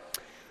program.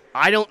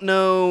 I don't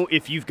know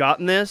if you've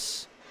gotten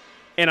this,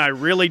 and I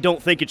really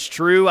don't think it's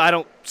true. I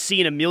don't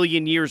see in a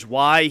million years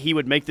why he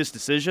would make this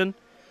decision.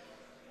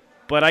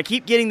 But I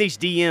keep getting these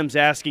DMs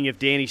asking if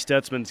Danny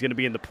Stutzman's going to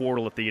be in the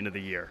portal at the end of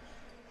the year.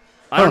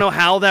 I don't know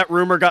how that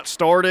rumor got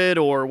started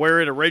or where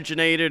it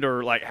originated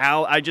or like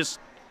how. I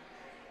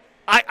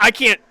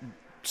can't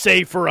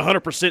say for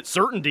 100%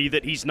 certainty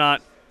that he's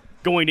not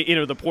going to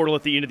enter the portal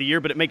at the end of the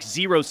year, but it makes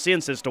zero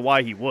sense as to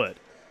why he would.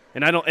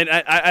 And I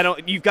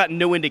don't. You've got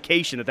no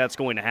indication that that's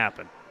going to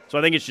happen. So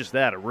I think it's just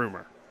that, a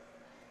rumor.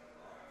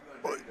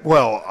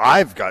 Well,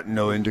 I've got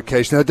no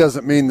indication. That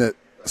doesn't mean that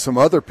some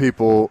other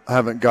people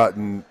haven't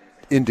gotten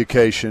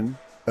indication.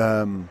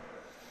 I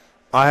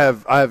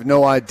have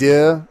no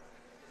idea.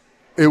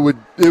 It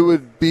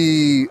would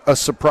be a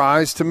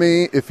surprise to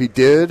me if he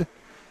did.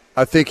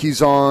 I think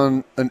he's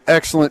on an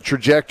excellent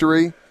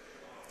trajectory.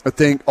 I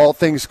think all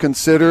things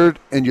considered,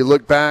 and you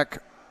look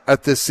back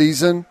at this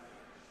season,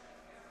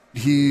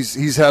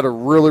 he's had a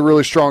really,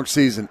 really strong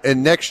season.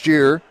 And next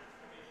year,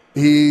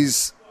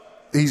 he's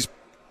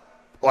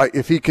like,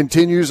 if he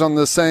continues on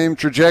the same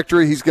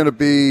trajectory, he's going to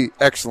be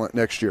excellent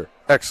next year.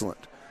 Excellent.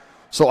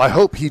 So I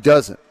hope he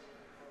doesn't.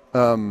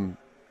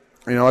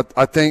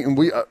 I think,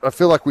 and I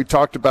feel like we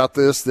talked about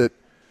this, that,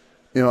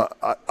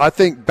 I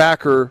think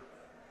Backer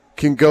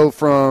can go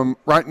from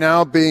right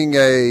now being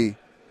I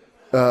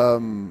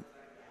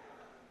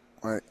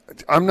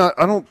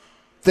don't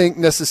think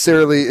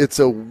necessarily it's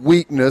a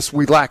weakness.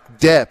 We lack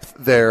depth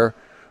there,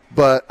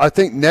 but I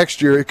think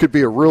next year it could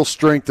be a real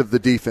strength of the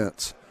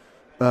defense.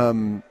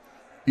 You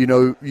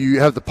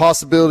have the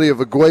possibility of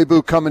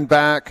Agwebu coming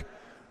back,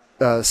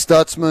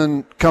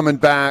 Stutzman coming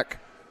back,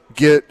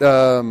 get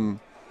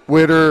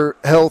Witter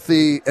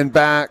healthy and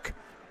back,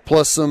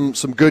 plus some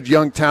good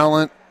young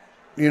talent,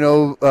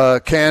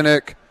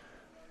 Kanik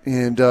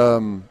and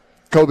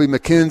Kobe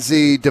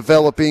McKenzie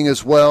developing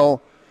as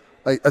well.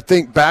 I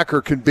think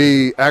Backer could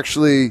be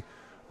actually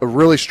a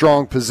really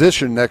strong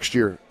position next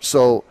year.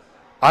 So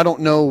I don't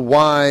know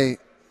why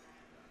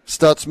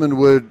Stutzman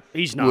would.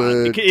 He's not.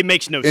 It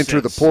makes no sense. Enter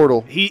the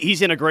portal.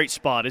 He's in a great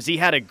spot. Has he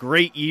had a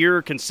great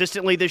year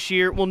consistently this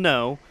year? Well,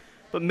 no.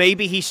 But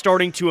maybe he's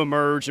starting to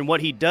emerge, and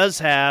what he does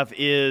have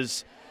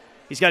is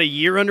he's got a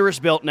year under his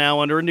belt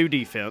now under a new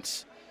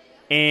defense,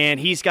 and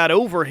he's got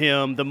over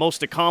him the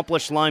most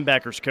accomplished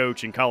linebackers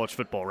coach in college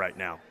football right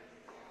now.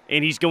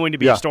 And he's going to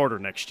be a starter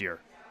next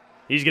year.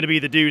 He's going to be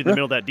the dude in the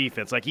middle of that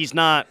defense. Like, he's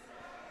not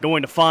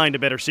going to find a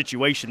better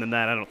situation than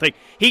that, I don't think.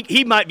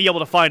 He might be able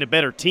to find a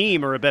better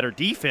team or a better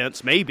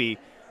defense, maybe,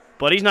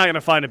 but he's not going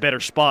to find a better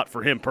spot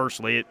for him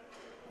personally.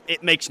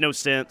 It makes no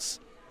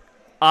sense.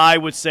 I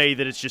would say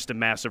that it's just a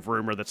massive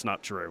rumor that's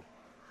not true.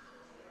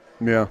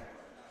 Yeah.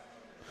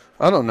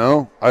 I don't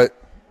know.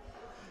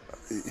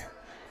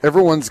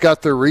 Everyone's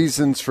got their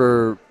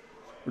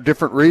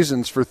different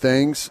reasons for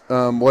things,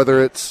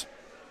 whether it's,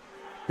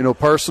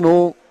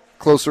 personal,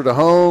 closer to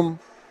home,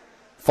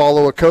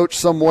 follow a coach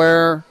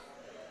somewhere,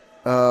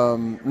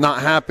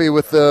 not happy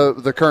with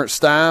the current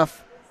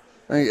staff.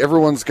 I mean,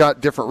 everyone's got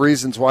different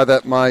reasons why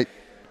that might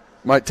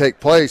take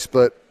place,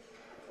 but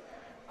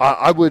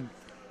I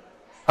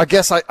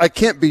guess I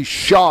can't be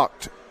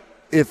shocked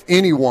if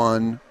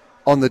anyone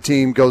on the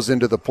team goes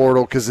into the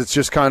portal, because it's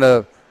just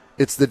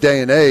it's the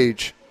day and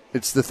age.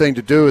 It's the thing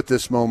to do at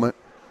this moment.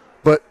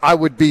 But I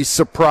would be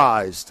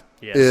surprised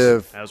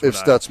if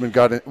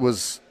Stutzman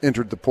was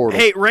entered the portal.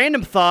 Hey,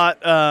 random thought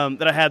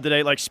that I had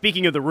today, like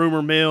speaking of the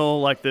rumor mill,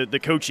 like the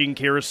coaching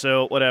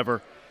carousel,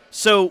 whatever.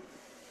 So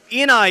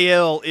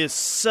NIL is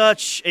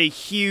such a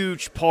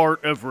huge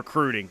part of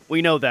recruiting.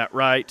 We know that,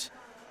 right?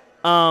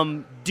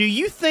 Do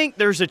you think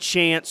there's a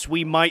chance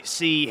we might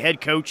see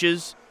head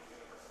coaches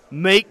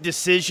make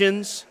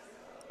decisions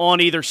on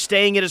either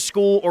staying at a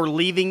school or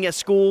leaving a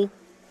school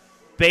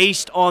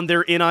based on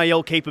their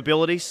NIL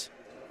capabilities?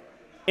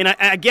 And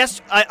I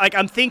guess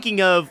I'm thinking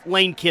of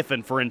Lane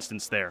Kiffin, for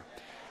instance, there.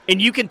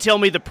 And you can tell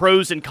me the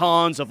pros and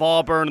cons of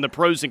Auburn and the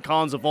pros and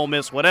cons of Ole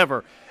Miss,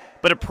 whatever.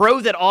 But a pro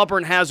that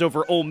Auburn has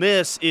over Ole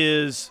Miss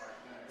is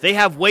they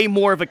have way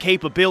more of a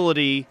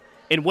capability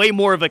and way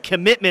more of a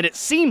commitment, it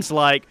seems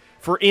like,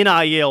 for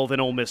NIL than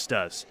Ole Miss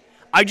does.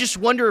 I just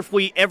wonder if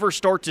we ever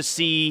start to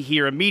see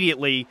here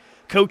immediately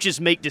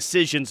coaches make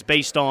decisions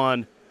based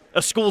on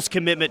a school's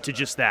commitment to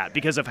just that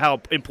because of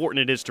how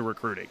important it is to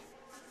recruiting.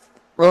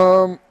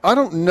 I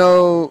don't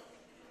know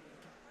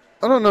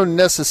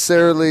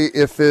necessarily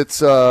if it's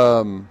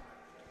going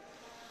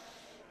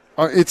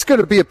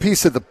to be a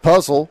piece of the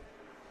puzzle,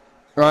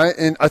 right?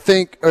 And I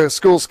think a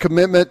school's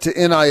commitment to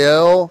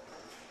NIL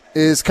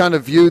is kind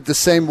of viewed the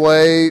same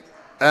way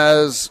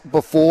as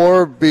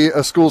before, be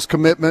a school's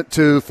commitment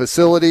to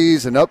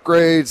facilities and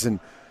upgrades and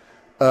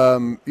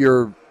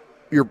your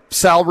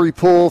salary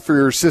pool for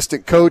your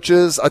assistant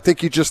coaches. I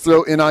think you just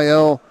throw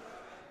NIL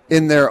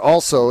in there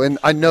also. And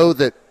I know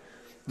that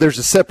there's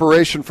a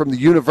separation from the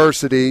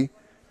university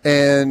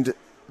and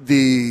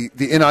the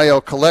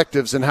NIL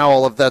collectives and how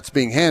all of that's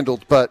being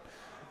handled, but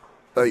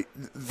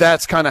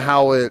that's kind of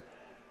how it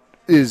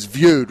is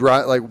viewed,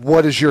 right? Like,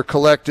 what is your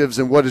collectives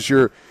and what does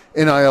your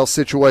NIL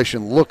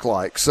situation look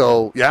like?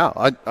 So, yeah,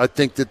 I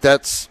think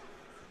that's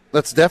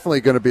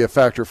definitely going to be a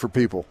factor for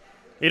people.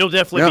 It'll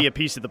definitely be a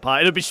piece of the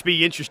pie. It'll just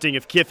be interesting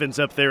if Kiffin's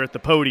up there at the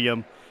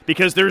podium,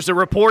 because there's a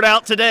report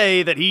out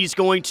today that he's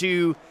going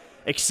to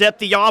accept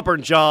the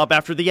Auburn job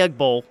after the Egg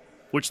Bowl,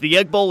 which the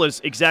Egg Bowl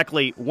is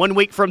exactly 1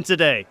 week from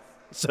today.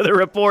 So the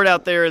report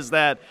out there is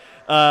that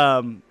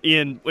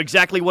in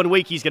exactly 1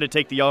 week he's going to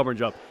take the Auburn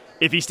job.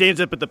 If he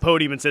stands up at the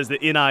podium and says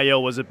that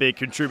NIL was a big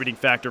contributing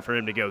factor for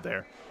him to go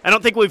there. I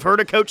don't think we've heard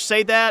a coach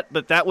say that,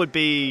 but that'd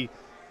be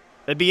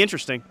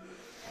interesting.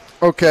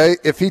 Okay,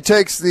 if he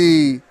takes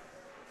the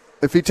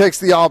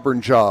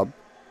Auburn job,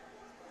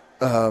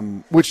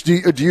 which do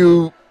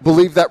you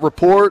believe that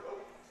report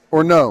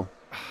or no?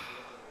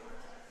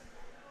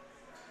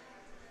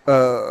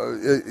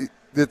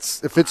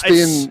 If it's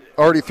being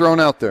already thrown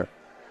out there.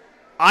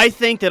 I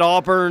think that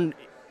Auburn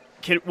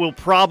will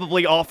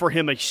probably offer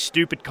him a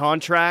stupid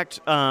contract.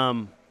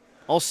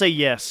 I'll say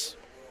yes.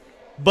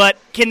 But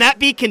can that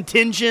be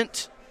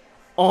contingent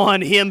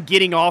on him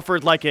getting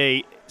offered like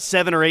a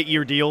 7 or 8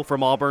 year deal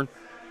from Auburn?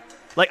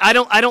 Like, I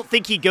don't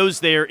think he goes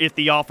there if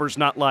the offer's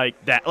not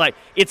like that. Like,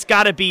 it's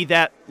got to be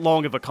that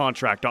long of a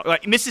contract.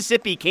 Like,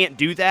 Mississippi can't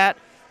do that.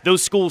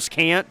 Those schools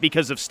can't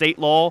because of state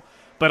law,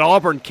 but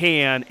Auburn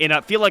can. And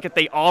I feel like if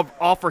they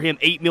offer him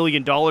 $8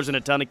 million and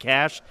a ton of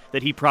cash,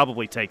 that he'd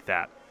probably take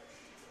that.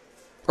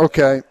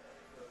 Okay.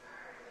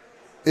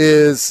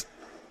 Is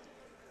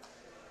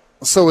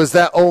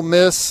that Ole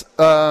Miss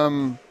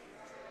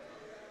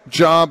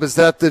job? Is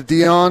that the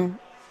Deion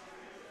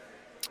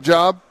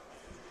job?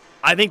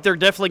 I think they're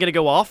definitely going to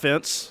go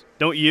offense.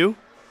 Don't you?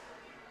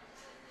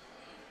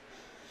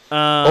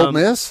 Ole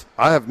Miss?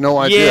 I have no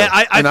idea. Yeah,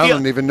 I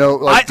don't even know.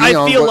 Like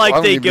Deion, I feel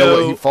like they go.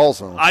 Know what he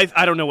falls on.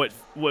 I don't know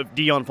what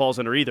Deion falls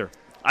under either.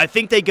 I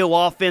think they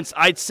go offense.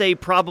 I'd say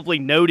probably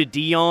no to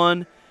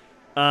Deion.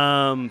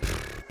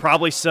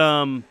 Probably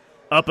some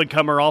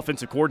up-and-comer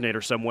offensive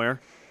coordinator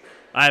somewhere.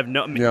 I have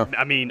no. Yeah.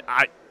 I mean,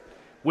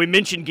 we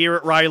mentioned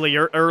Garrett Riley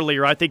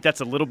earlier. I think that's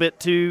a little bit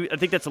too. I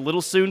think that's a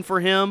little soon for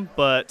him,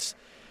 but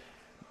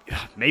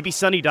maybe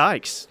Sonny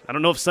Dykes. I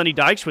don't know if Sonny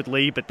Dykes would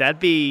leave, but that'd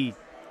be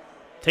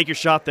take your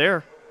shot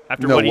there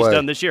after what he's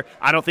done this year.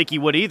 I don't think he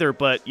would either,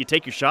 but you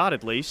take your shot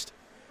at least.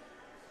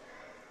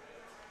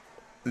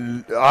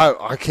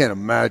 I can't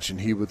imagine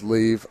he would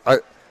leave.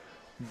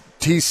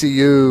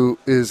 TCU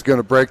is going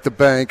to break the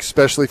bank,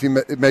 especially if he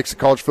makes the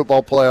college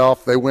football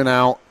playoff. They win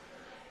out.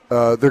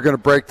 They're going to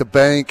break the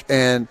bank,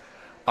 and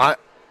I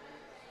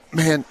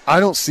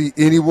don't see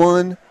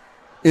anyone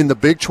in the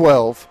Big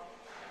 12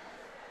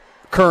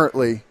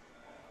 currently,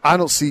 I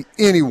don't see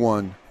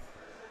anyone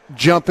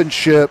jumping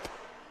ship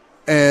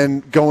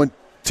and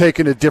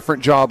taking a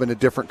different job in a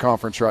different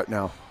conference right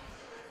now.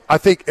 I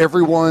think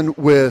everyone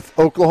with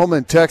Oklahoma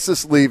and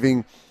Texas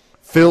leaving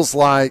feels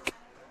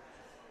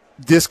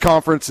this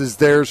conference is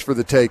theirs for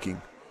the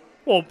taking.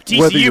 Well,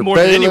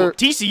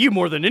 TCU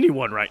more than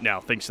anyone right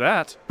now thinks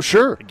that.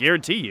 Sure. I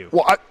guarantee you.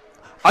 Well,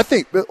 I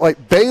think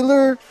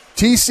Baylor,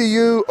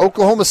 TCU,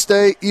 Oklahoma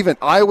State, even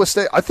Iowa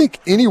State, I think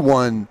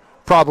anyone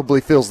probably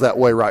feels that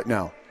way right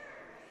now.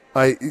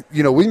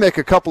 We make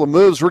a couple of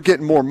moves, we're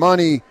getting more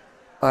money.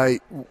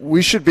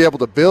 We should be able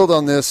to build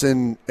on this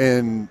and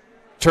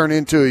turn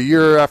into a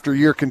year after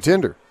year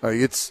contender.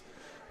 It's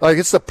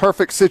the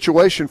perfect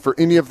situation for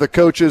any of the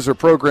coaches or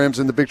programs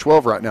in the Big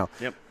 12 right now.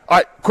 Yep. All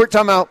right, quick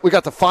timeout. We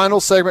got the final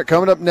segment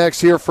coming up next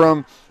here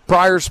from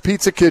Pryor's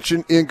Pizza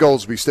Kitchen in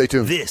Goldsby. Stay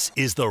tuned. This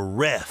is the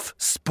Ref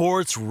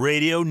Sports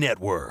Radio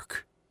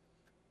Network.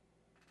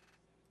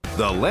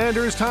 The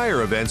Landers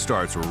Tire event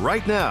starts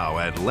right now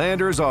at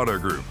Landers Auto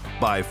Group.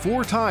 Buy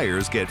 4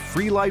 tires, get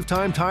free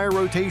lifetime tire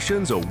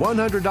rotations, a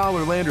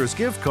 $100 Landers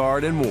gift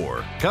card, and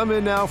more. Come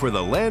in now for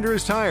the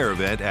Landers Tire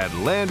event at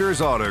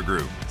Landers Auto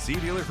Group. See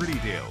dealer for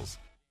details.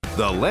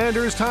 The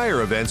Landers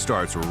Tire event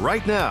starts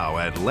right now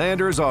at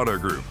Landers Auto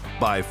Group.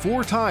 Buy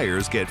 4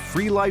 tires, get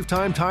free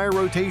lifetime tire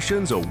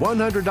rotations, a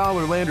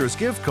 $100 Landers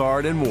gift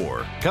card, and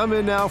more. Come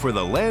in now for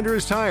the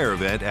Landers Tire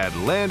event at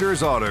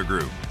Landers Auto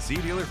Group. See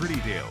dealer for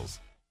details.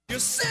 You're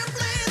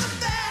simply the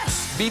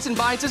best. Beats and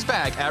Bites is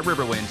back at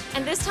Riverwind.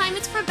 And this time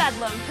it's for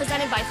Bedlam,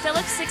 presented by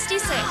Phillips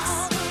 66.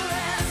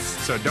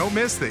 So don't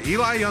miss the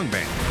Eli Young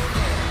Band.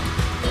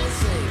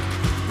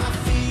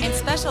 And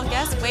special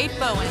guest Wade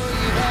Bowen.